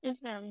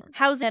 Hmm.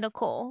 Housing,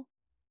 medical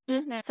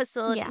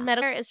facility, Yeah.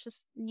 medical is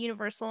just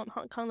universal in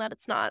Hong Kong that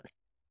it's not.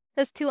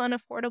 It's too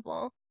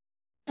unaffordable.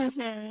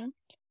 Hmm.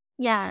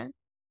 Yeah.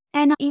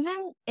 And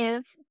even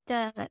if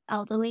the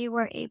elderly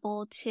were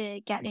able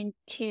to get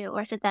into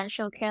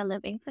residential care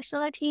living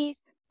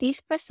facilities,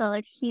 these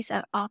facilities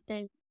are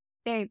often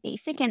very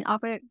basic and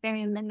offer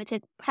very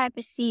limited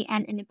privacy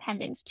and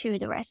independence to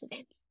the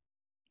residents.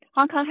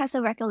 Hong Kong has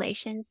a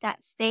regulations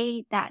that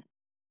say that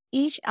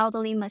each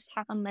elderly must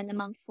have a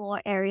minimum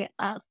floor area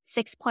of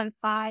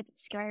 6.5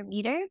 square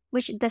meter,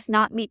 which does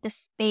not meet the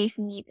space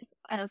needs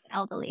of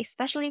elderly,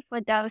 especially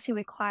for those who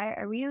require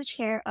a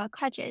wheelchair or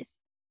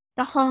crutches.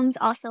 The homes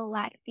also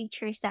lack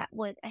features that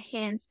would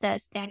enhance the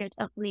standard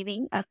of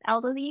living of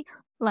elderly,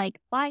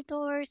 like wide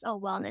doors or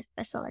wellness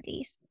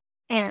facilities.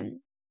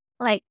 And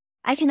like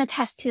I can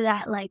attest to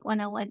that, like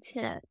when I went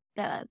to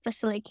the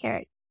facility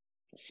care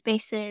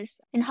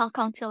spaces in Hong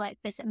Kong to like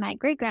visit my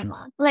great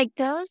grandma. Like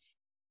those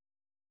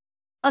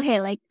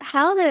Okay, like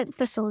how the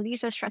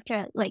facilities are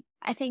structured, like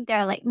I think there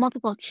are like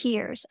multiple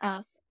tiers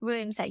of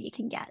rooms that you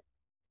can get.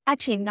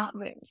 Actually, not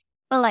rooms,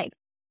 but like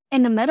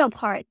in the middle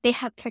part, they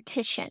have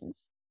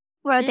partitions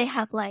where Mm, they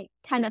have like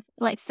kind of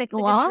like thick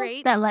like a walls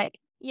drape. that like,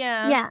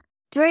 Yeah. yeah,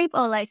 drape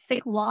or like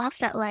thick walls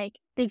that like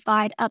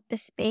divide up the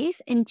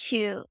space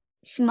into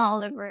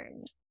smaller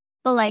rooms.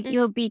 But like Mm,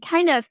 you'll be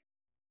kind of,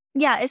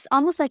 yeah, it's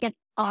almost like an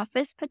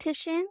office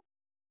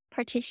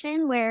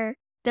partition where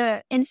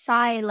the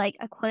inside like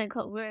a quote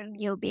unquote room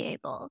you'll be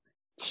able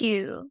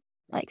to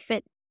like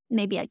fit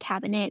maybe a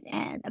cabinet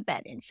and a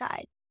bed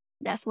inside.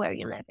 That's where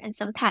you live. And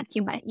sometimes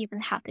you might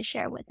even have to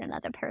share with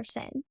another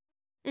person.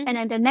 And mhm.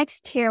 then the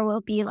next tier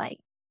will be like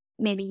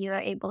maybe you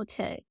are able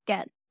to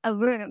get a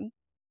room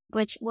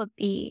which would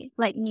be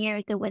like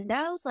near the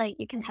windows. Like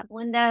you can have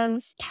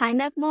windows,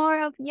 kind of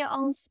more of your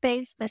own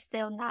space, but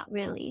still not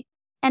really.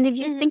 And if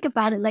you Mhm. think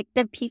about it, like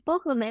the people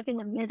who live in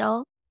the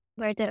middle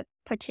where the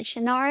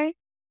partition are,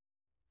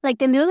 like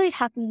they literally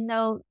have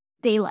no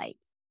daylight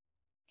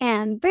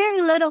and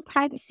very little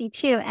privacy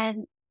too.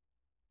 And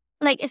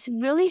like it's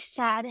really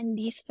sad in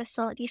these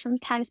facilities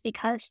sometimes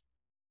because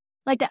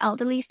like the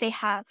elderlies they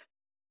have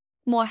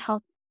more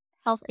health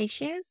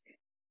issues.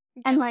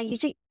 And Yeah. like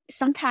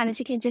sometimes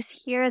you can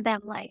just hear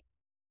them like,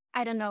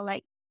 I don't know,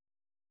 like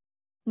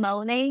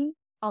moaning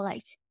or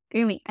like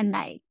screaming at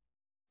night.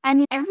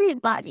 And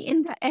everybody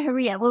in the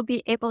area will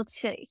be able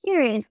to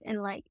hear it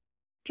and like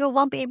people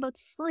won't be able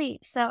to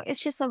sleep. So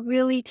it's just a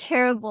really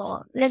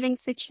terrible living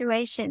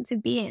situation to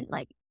be in.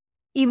 Like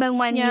even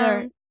when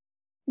Yeah.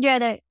 you're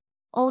at an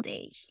old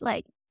age,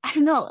 like I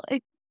don't know,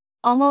 it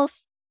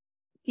almost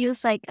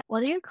feels like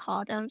what do you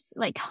call them?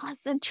 Like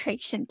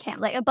concentration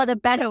camp, like but a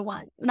better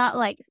one, not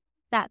like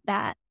that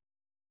bad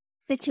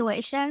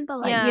situation, but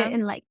like you're Yeah.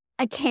 in like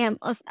a camp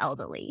of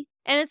elderly.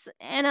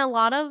 And a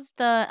lot of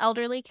the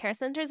elderly care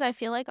centers I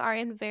feel like are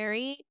in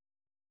very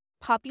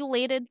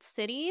populated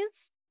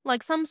cities.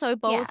 Like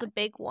Samsoibo is Yeah. a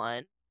big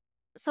one.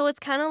 So it's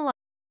kind of like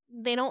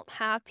they don't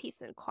have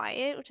peace and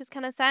quiet, which is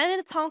kind of sad. And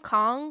it's Hong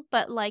Kong,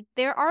 but like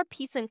there are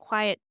peace and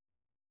quiet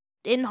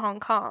in Hong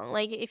Kong,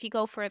 like if you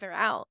go further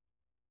out.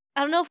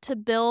 I don't know if to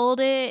build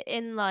it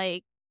in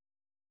like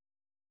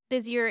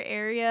busier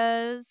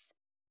areas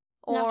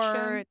Not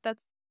sure. or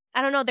that's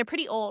I don't know, they're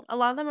pretty old. A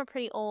lot of them are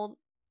pretty old.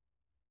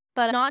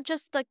 But not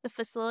just like the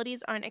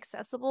facilities aren't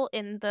accessible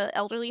in the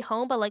elderly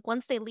home, but like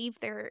once they leave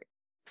their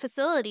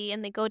facility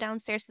and they go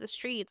downstairs to the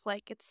streets,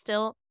 like it's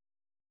still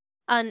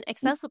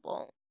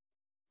inaccessible.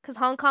 Because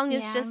Hong Kong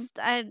is Yeah. just,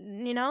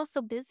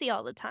 so busy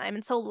all the time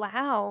and so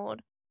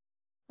loud.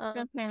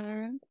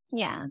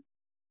 Yeah.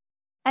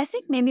 I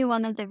think maybe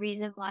one of the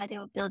reasons why they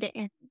will build it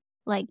in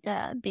like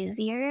the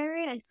busier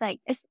area is like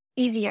it's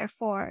easier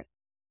for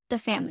the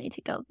family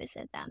to go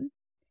visit them.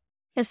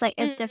 Because like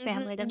if the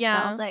family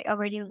themselves Yeah, like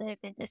already live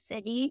in the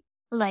city,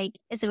 like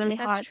it's really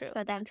that's hard true.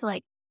 for them to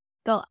like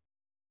go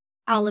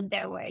out of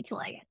their way to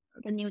like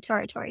the new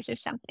territories or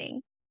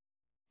something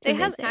to They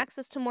have visit.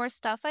 access to more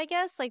stuff, I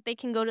guess. Like they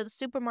can go to the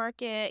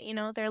supermarket,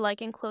 they're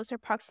like in closer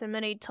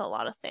proximity to a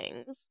lot of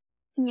things.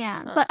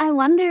 Yeah, Uh, but I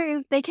wonder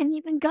if they can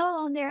even go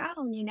on their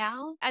own, you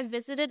know? I've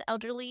visited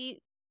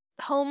elderly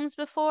homes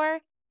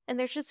before, and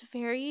they're just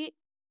very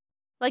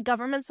like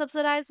government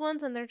subsidized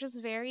ones, and they're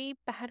just very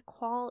bad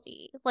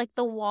quality. Like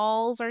the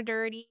walls are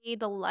dirty,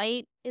 the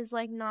light is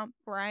like not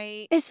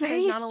bright. It's There's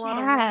very not a lot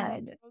of room.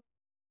 sad.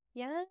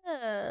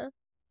 Yeah.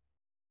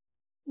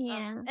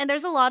 Yeah. And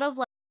there's a lot of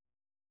like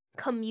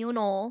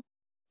communal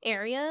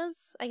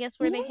areas, I guess,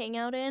 where they Mhm. hang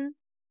out in.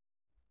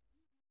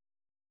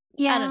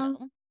 I don't Yeah.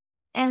 know.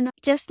 And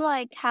just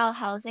like how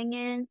housing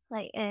is,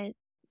 like it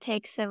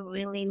takes a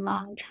really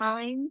long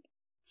time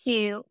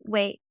to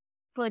wait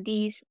for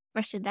these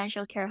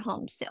residential care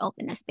homes to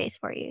open a space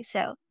for you.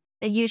 So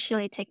they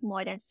usually take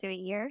more than 3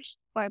 years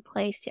for a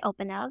place to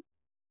open up.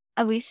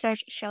 A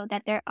research showed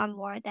that there are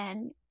more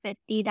than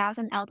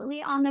 50,000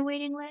 elderly on the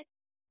waiting list.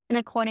 And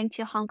according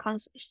to Hong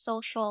Kong's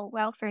Social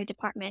Welfare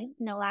Department,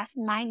 in the last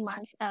 9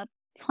 months of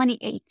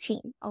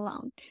 2018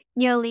 alone,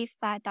 nearly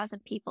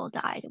 5,000 people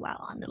died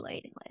while on the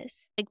waiting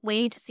list. Like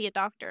waiting to see a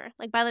doctor.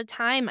 Like by the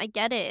time I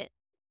get it,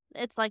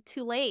 it's like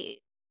too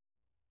late.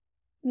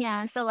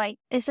 Yeah, so like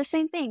it's the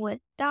same thing with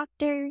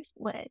doctors,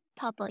 with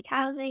public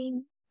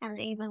housing, and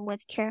even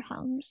with care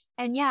homes.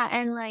 And yeah,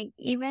 and like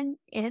even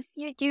if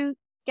you do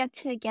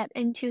get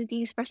into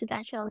these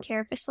residential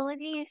care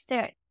facilities,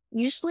 they're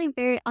usually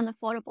very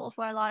unaffordable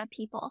for a lot of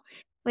people,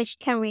 which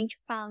can range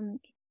from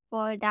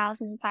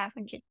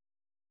 4,500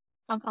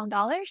 Hong Kong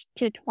dollars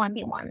to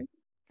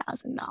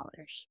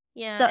 $21,000.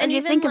 Yeah. So if And you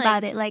even think like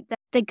about it, like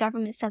the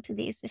government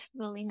subsidies is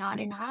really not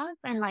enough.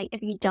 And like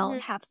if you don't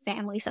mhm, have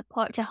family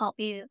support to help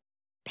you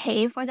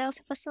pay for those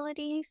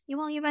facilities, you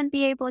won't even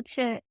be able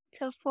to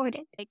afford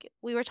it. like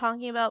we were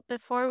talking about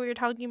before, we were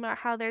talking about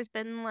how there's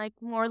been like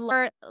more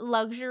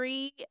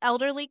luxury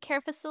elderly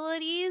care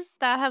facilities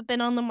that have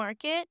been on the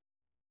market.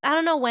 I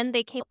don't know when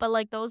they came, but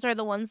like those are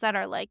the ones that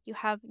are like you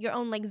have your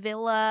own like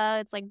villa.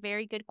 It's like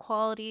very good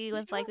quality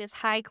with like this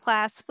high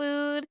class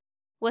food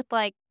with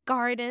like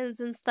gardens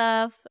and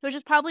stuff, which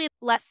is probably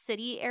less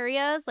city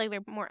areas, like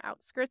they're more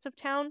outskirts of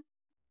town.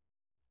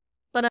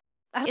 But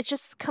it's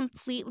just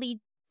completely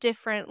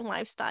different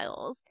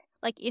lifestyles.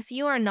 Like if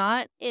you are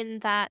not in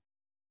that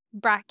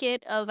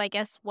bracket of, I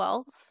guess,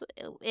 wealth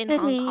in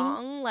Hong Mhm.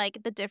 Kong,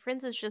 like the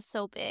difference is just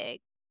so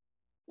big.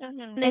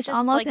 And It's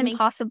almost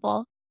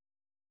impossible.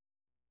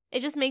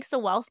 it just makes the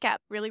wealth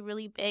gap really,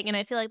 really big. And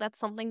I feel like that's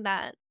something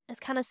that is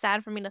kind of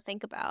sad for me to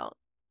think about,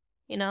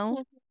 you know?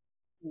 Mhm.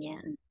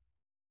 Yeah.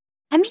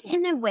 I mean,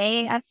 in a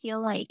way, I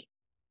feel like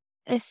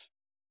it's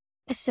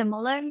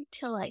similar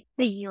to like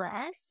the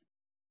US,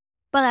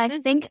 but I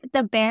Mm. think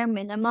the bare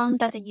minimum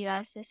that the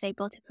US is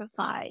able to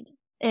provide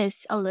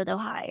is a little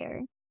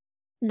higher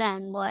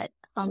than what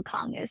Hong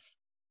Kong is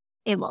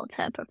able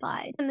to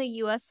provide. In the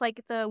US,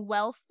 like the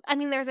wealth, I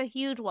mean, there's a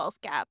huge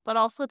wealth gap, but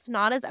also it's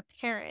not as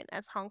apparent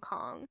as Hong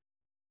Kong.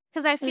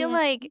 Because I feel Mm,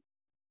 like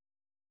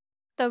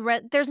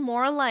there's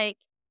more like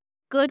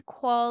good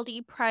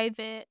quality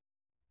private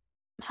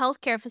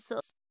healthcare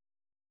facilities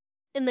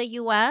in the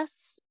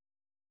US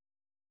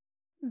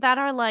that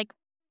are like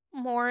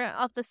more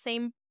of the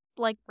same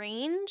like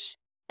range.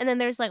 And then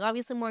there's like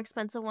obviously more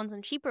expensive ones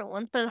and cheaper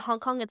ones. But in Hong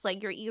Kong, it's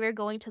like you're either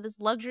going to this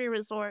luxury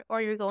resort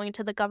or you're going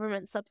to the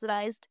government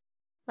subsidized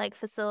like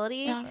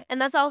facility. yeah,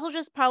 And that's also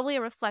just probably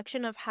a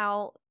reflection of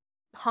how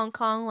Hong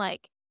Kong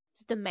like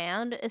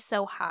demand is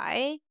so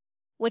high,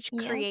 which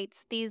yeah,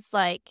 creates these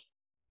like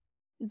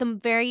the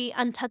very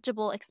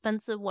untouchable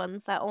expensive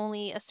ones that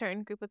only a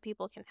certain group of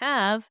people can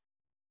have,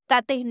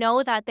 that they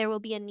know that there will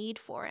be a need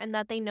for and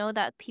that they know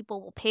that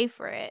people will pay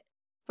for it,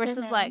 versus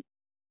mhm, like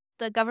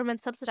the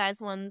government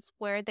subsidized ones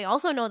where they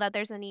also know that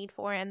there's a need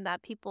for and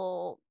that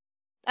people,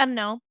 I don't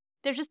know,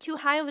 there's just too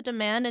high of a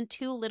demand and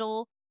too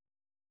little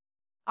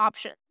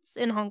options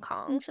in Hong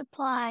Kong. and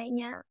supply,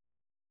 yeah.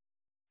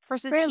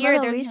 Versus Very here little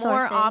there's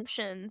more resources.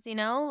 options,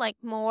 like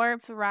more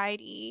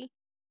variety.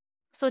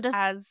 So it doesn't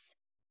as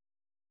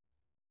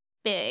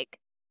big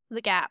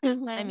the gap.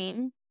 I Mhm,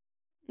 mean,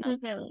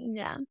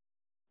 yeah,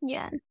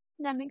 yeah,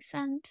 that makes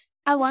sense.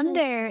 I Mhm.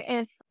 wonder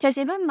if, because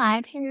even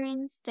my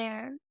parents,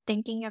 they're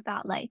thinking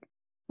about like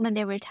when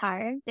they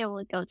retire, they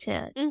will go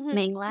to Mhm.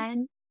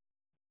 mainland,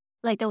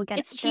 like they will get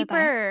It's the back,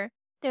 cheaper.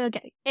 they will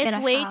get It's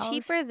a way house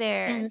cheaper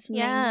there.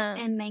 Yeah.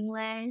 in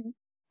mainland,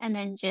 and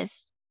then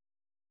just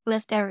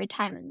live their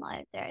retirement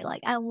life there.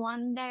 Like, I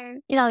wonder,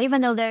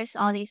 even though there's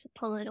all these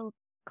political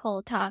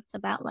talks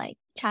about like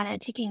China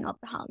taking over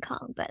Hong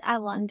Kong, but I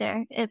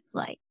wonder if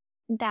like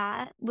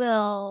that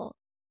will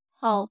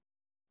help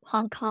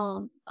Hong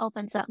Kong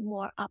opens up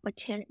more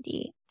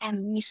opportunity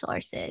and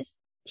resources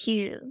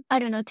to, I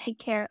don't know, take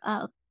care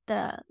of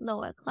the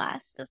lower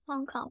class of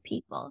Hong Kong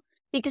people.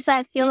 Because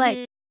I feel like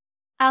Mhm.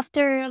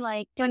 after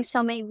like doing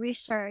so many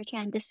research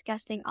and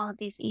discussing all of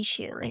these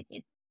issues,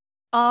 it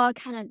all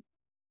kind of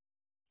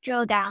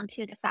drill down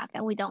to the fact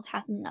that we don't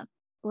have enough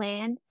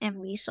land and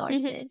Mhm.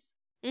 resources.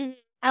 Mhm.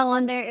 I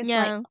wonder if like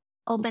Yeah.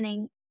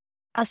 opening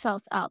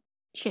ourselves up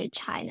to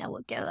China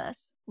would give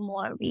us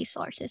more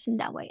resources in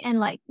that way. And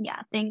like,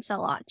 yeah, things a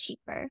lot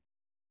cheaper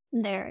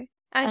there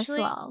as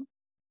Actually, well.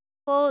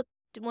 people,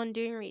 when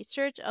doing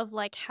research of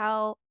like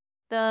how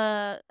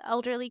the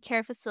elderly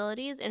care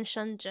facilities in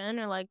Shenzhen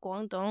or like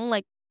Guangdong,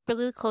 like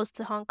really close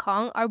to Hong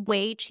Kong, are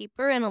way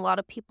cheaper, and a lot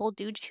of people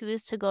do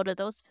choose to go to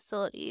those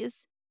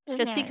facilities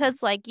just Mhm.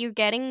 because like you're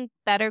getting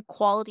better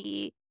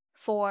quality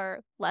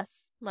for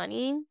less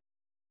money,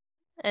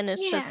 and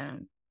it's just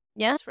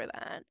Yeah. for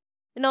that.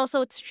 And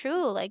also, it's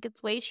true, like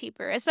it's way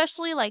cheaper,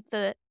 especially like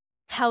the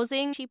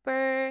housing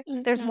cheaper.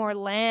 There's Mhm. more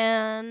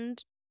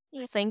land.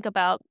 Yeah. Think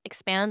about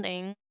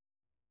expanding,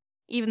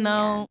 even Yeah.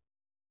 though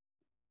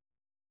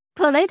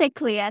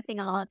Politically, I think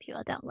a lot of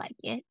people don't like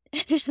it.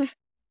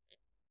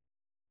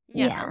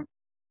 yeah, Yeah.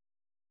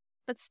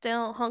 but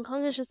still, Hong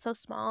Kong is just so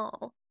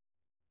small.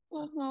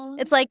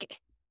 It's Mhm. like,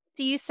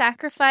 do you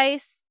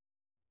sacrifice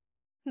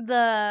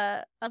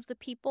the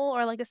people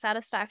or like the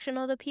satisfaction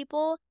of the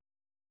people,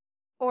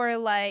 or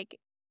like,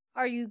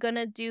 are you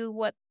gonna do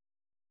what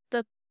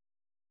the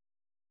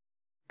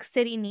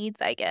city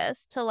needs, I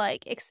guess, to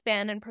like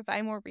expand and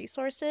provide more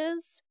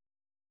resources?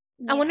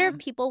 I wonder Yeah. if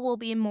people will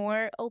be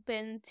more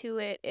open to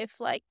it if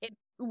like it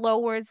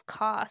lowers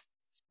costs.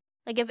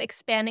 Like if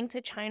expanding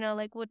to China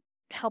like would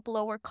help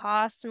lower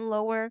costs and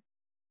lower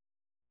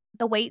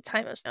the wait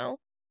time of snow.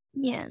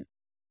 Yeah.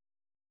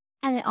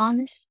 And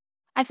honest,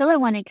 I feel like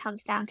when it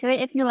comes down to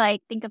it, if you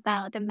like think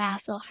about the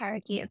Maslow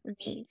hierarchy of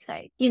needs,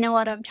 like you know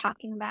what I'm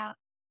talking about,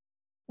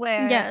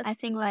 where I Yes.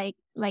 think like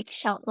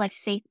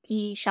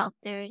safety,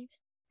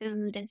 shelters,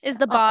 food and Is stuff.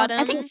 the Well,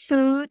 I think bottom.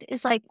 food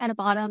is like at the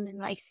bottom, and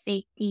like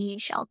safety,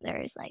 shelter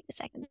is like the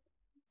second,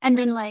 and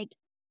then like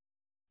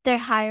their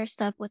higher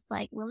stuff with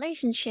like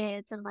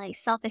relationships and like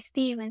self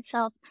esteem and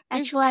self Mhm,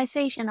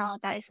 actualization, all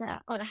that is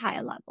on a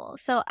higher level.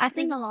 So I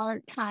think mhm. a lot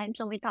of times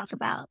when we talk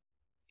about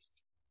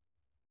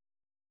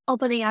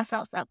opening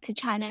ourselves up to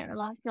China, and a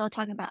lot of people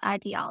talking about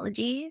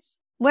ideologies,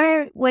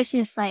 which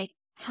is like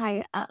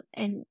higher up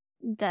in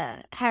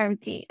the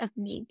hierarchy of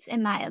needs,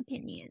 in my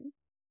opinion.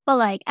 But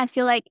like, I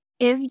feel like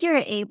if you're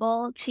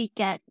able to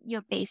get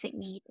your basic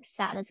needs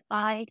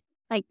satisfied,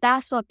 like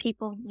that's what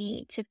people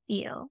need to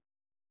feel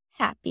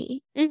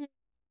happy. Mhm.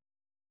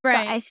 So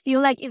I Right.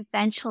 feel like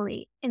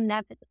eventually,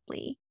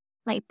 inevitably,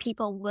 like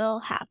people will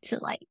have to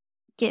like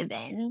give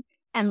in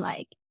and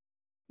like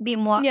be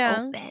more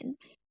Yeah. open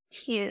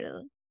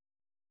to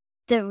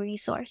the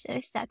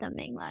resources that the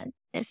mainland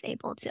is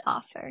able to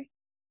offer,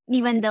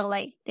 even though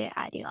like their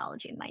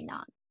ideology might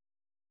not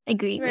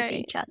agree with Right.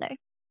 each other.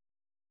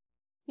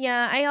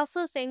 Yeah, I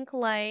also think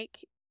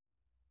like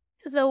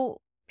the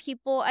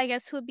people I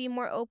guess who would be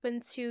more open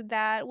to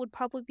that would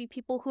probably be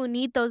people who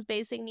need those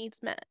basic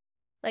needs met.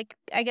 Like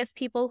I guess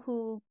people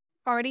who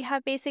already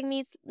have basic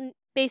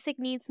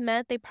needs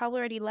met, they probably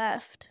already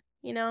left,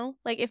 you know?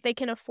 Like if they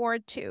can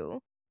afford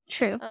to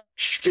True. uh,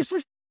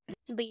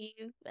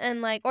 leave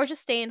and like or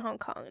just stay in Hong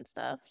Kong and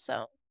stuff.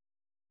 So,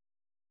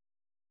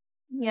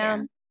 yeah.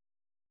 Yeah.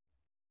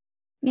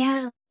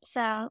 Yeah.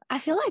 So I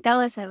feel like that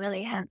was a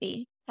really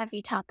heavy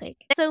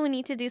topic. So we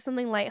need to do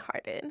something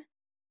lighthearted.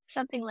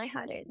 Something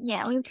lighthearted.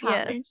 Yeah, we Yes.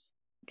 promise.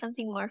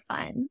 Something more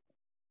fun.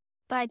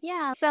 But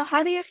yeah, so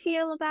how do you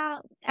feel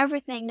about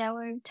everything that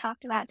we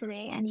talked about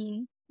today?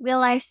 Any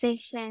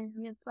realization,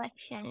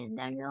 reflection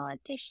that you would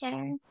like to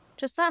share?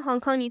 Just that Hong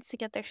Kong needs to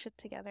get their shit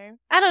together.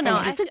 I don't know.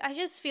 I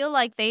just feel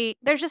like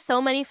there's just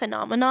so many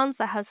phenomenons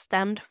that have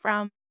stemmed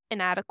from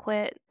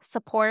inadequate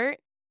support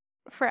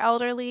for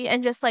elderly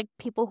and just like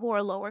people who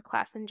are lower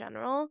class in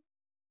general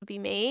be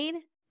made.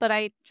 But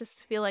I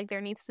just feel like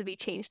there needs to be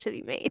change to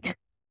be made,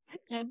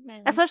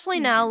 Mhm. especially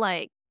now, Yeah.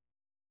 like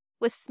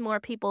with more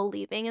people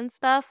leaving and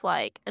stuff,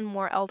 like and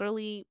more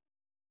elderly.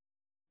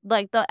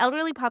 Like the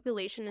elderly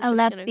population is I just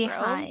left gonna grow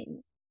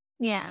behind.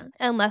 Yeah.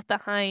 and left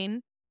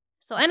behind.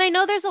 So, and I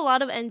know there's a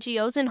lot of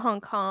NGOs in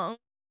Hong Kong,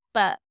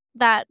 but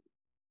that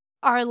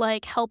are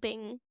like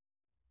helping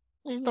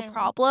the Mhm.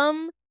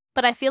 problem.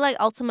 But I feel like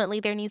ultimately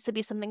there needs to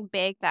be something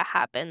big that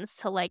happens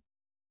to like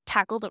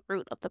tackle the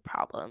root of the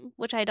problem,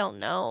 which I don't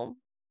know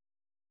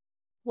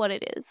what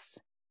it is.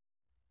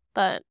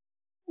 But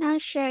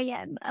Not sure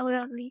yet, but I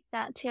will leave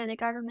that to the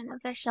government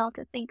official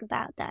to think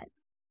about that.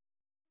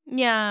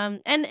 yeah,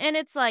 and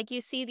it's like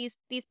you see these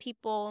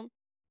people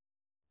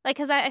Like,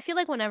 cause I feel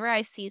like whenever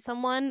I see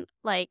someone,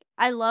 like,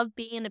 I love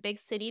being in a big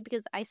city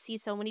because I see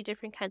so many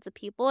different kinds of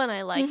people, and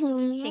I like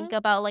think Mhm.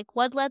 about like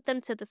what led them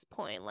to this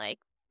point.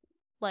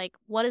 Like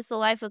what is the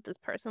life of this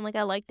person? Like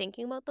I like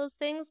thinking about those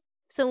things.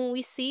 So when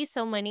we see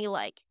so many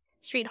like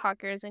street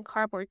hawkers and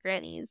cardboard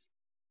grannies,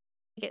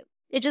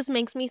 it just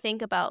makes me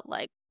think about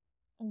like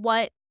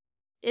what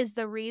is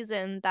the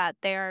reason that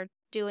they're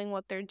doing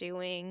what they're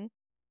doing,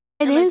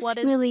 It and like is what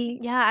is really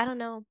yeah, I don't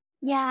know.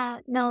 yeah,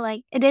 no,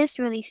 like, it is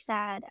really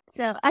sad.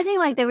 So, I think,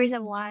 like, the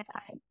reason why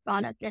I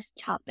brought up this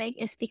topic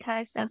is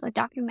because of a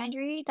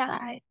documentary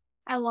that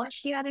I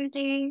watched the other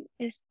day.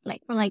 Is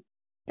like, from, like,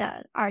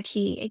 the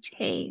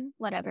RTHK,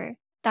 whatever,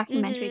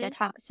 documentary that Mhm.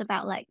 talks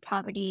about, like,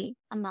 poverty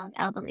among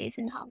elderlies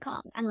in Hong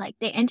Kong, and, like,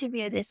 they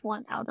interviewed this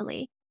one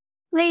elderly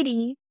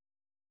lady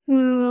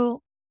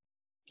who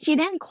she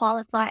didn't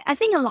qualify. I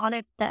think a lot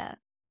of the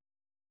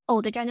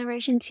older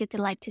generation too, to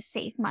like to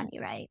save money,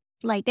 right?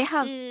 Like they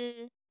have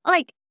Mm,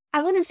 like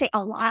I wouldn't say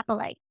a lot, but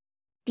like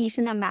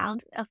decent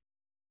amount of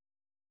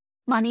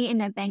money in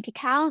their bank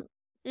account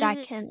that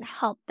mhm. can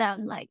help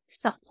them like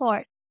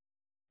support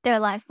their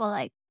life for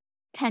like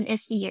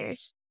 10-ish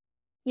years.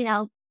 You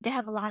know, they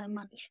have a lot of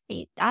money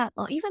saved up,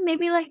 or even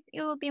maybe like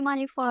it will be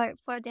money for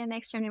their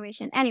next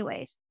generation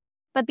anyways.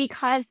 But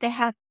because they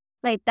have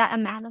like that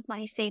amount of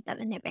money saved up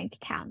in their bank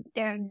account,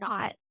 they're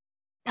not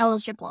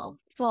eligible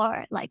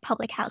for like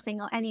public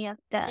housing or any of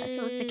the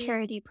social Mm,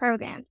 security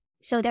programs.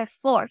 So they're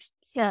forced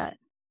to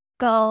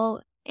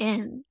go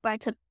and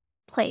rent a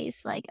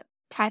place like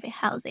private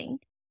housing,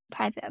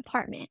 private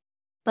apartment.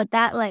 But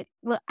that like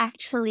will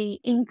actually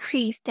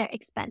increase their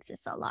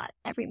expenses a lot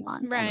every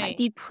month and like right.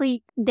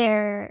 deplete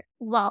their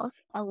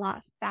wealth a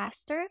lot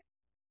faster.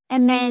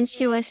 And then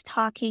she Mhm. was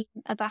talking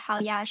about how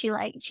yeah,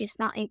 she's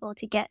not able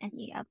to get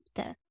any of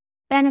the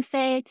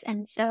benefits,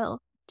 and so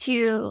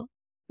to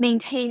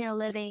maintain her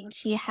living,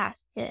 she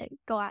has to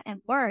go out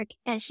and work.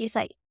 And she's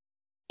like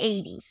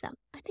 80 some,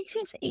 I think she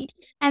was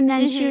 80s. And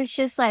then she Mhm. was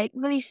just like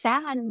really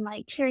sad and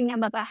like tearing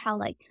up about how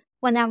like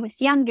when I was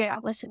younger, I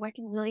was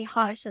working really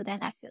hard so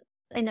then I feel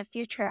in the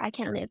future I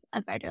can live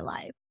a better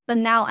life. But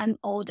now I'm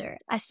older,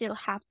 I still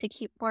have to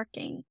keep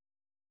working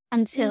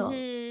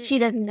until Mhm. she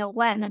doesn't know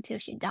when, until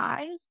she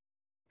dies.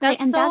 Like,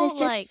 That's and that so is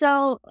just like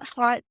so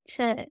hard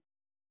to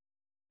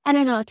I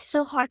don't know, it's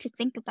so hard to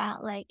think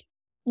about, like,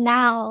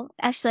 now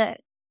as a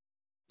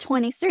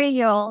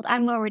 23-year-old,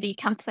 I'm already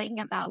complaining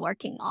about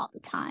working all the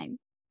time,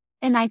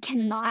 and I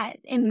mhm. cannot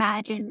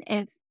imagine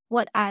if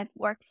what I've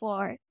worked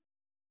for,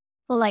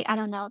 like, I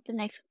don't know, the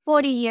next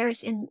 40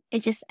 years, and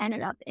it just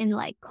ended up in,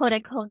 like, quote,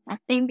 unquote,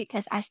 "nothing"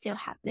 because I still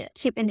have to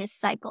keep in this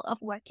cycle of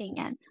working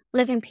and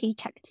living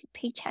paycheck to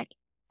paycheck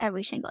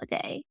every single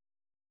day.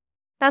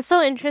 That's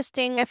so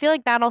interesting. I feel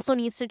like that also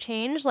needs to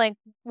change, like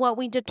what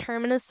we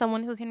determine as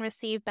someone who can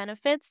receive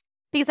benefits,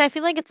 because I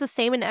feel like it's the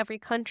same in every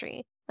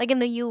country. Like in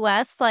the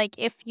US, like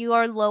if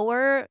you're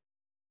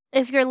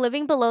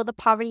living below the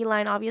poverty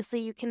line, obviously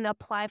you can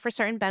apply for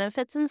certain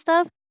benefits and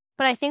stuff.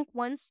 But I think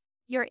once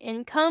your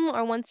income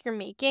or once you're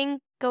making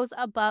goes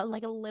above,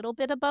 like a little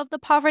bit above the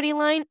poverty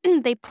line,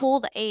 they pull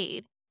the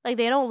aid. Like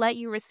they don't let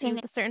you receive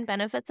And the certain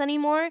benefits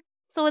anymore.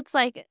 So it's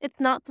like it's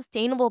not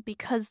sustainable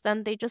because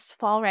then they just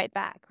fall right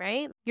back,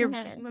 right? You're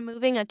mhm,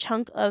 removing a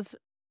chunk of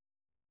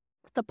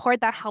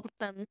support that helped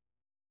them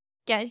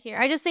get here.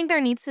 I just think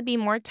there needs to be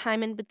more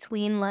time in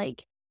between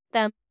like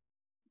them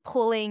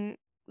pulling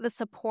the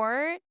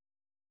support,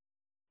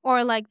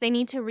 or like they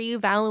need to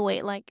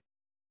reevaluate like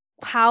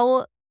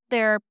how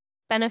their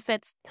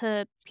benefits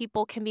to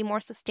people can be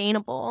more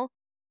sustainable,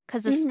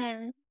 because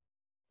mhm,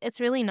 it's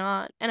really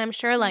not. And I'm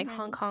sure like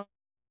Hong mhm. Kong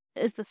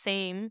is the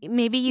same.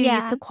 Maybe you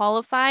used Yeah. to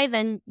qualify,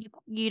 then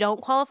you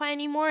don't qualify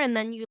anymore, and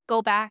then you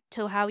go back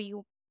to how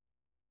you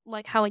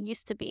like how it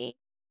used to be.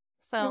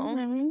 So,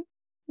 Mhm.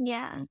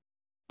 Yeah.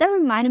 That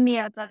reminded me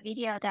of a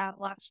video that I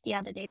watched the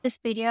other day. This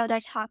video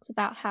that talks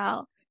about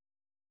how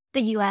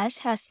the US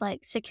has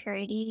like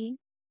security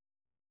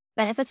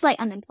benefits, like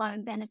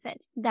unemployment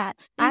benefits, that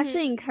mhm.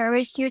 actually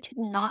encourage you to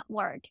not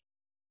work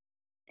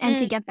and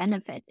to Mm, get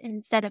benefits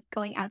instead of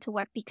going out to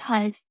work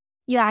because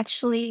you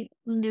actually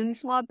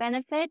lose more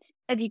benefits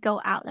if you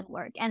go out and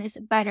work. And it's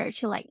better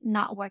to like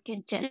not work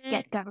and just mm,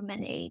 get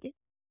government aid.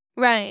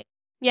 right.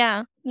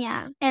 Yeah.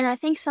 Yeah, and I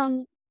think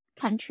some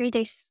country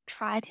they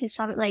try to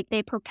solve it, like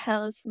they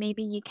propose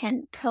maybe you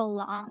can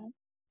prolong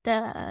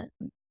the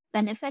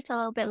benefits a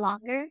little bit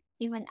longer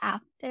even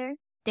after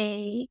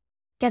they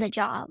get a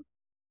job,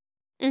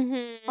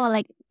 Mhm. or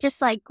like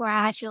just like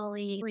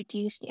gradually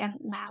reduce the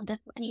amount of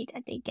money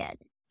that they get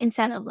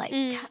instead of like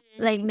Mm.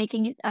 like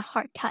making it a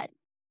hard cut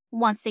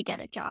once they get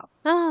a job.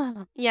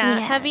 Ah, yeah,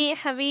 Yeah.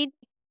 heavy,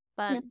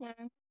 but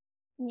Mhm.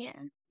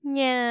 Yeah.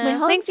 We yeah.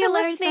 hope Thanks for you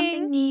learned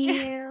something listening.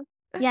 new.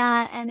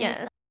 Yeah, and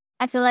Yes.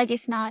 I feel like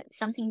it's not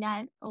something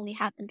that only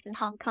happens in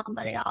Hong Kong,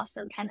 but it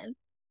also kind of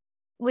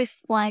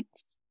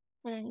reflects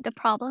the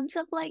problems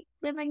of like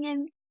living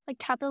in like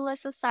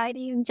capitalist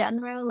society in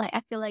general. Like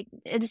I feel like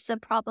it is a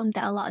problem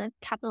that a lot of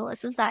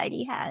capitalist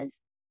society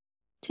has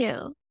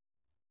too.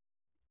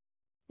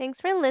 Thanks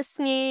for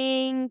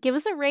listening. Give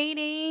us a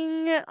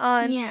rating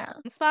on Yeah.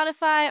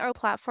 Spotify or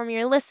platform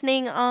you're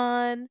listening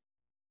on.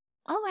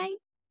 All right.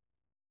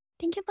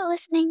 Thank you for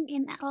listening,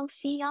 and I'll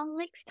see y'all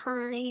next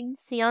time.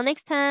 See y'all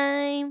next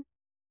time.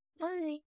 Bye.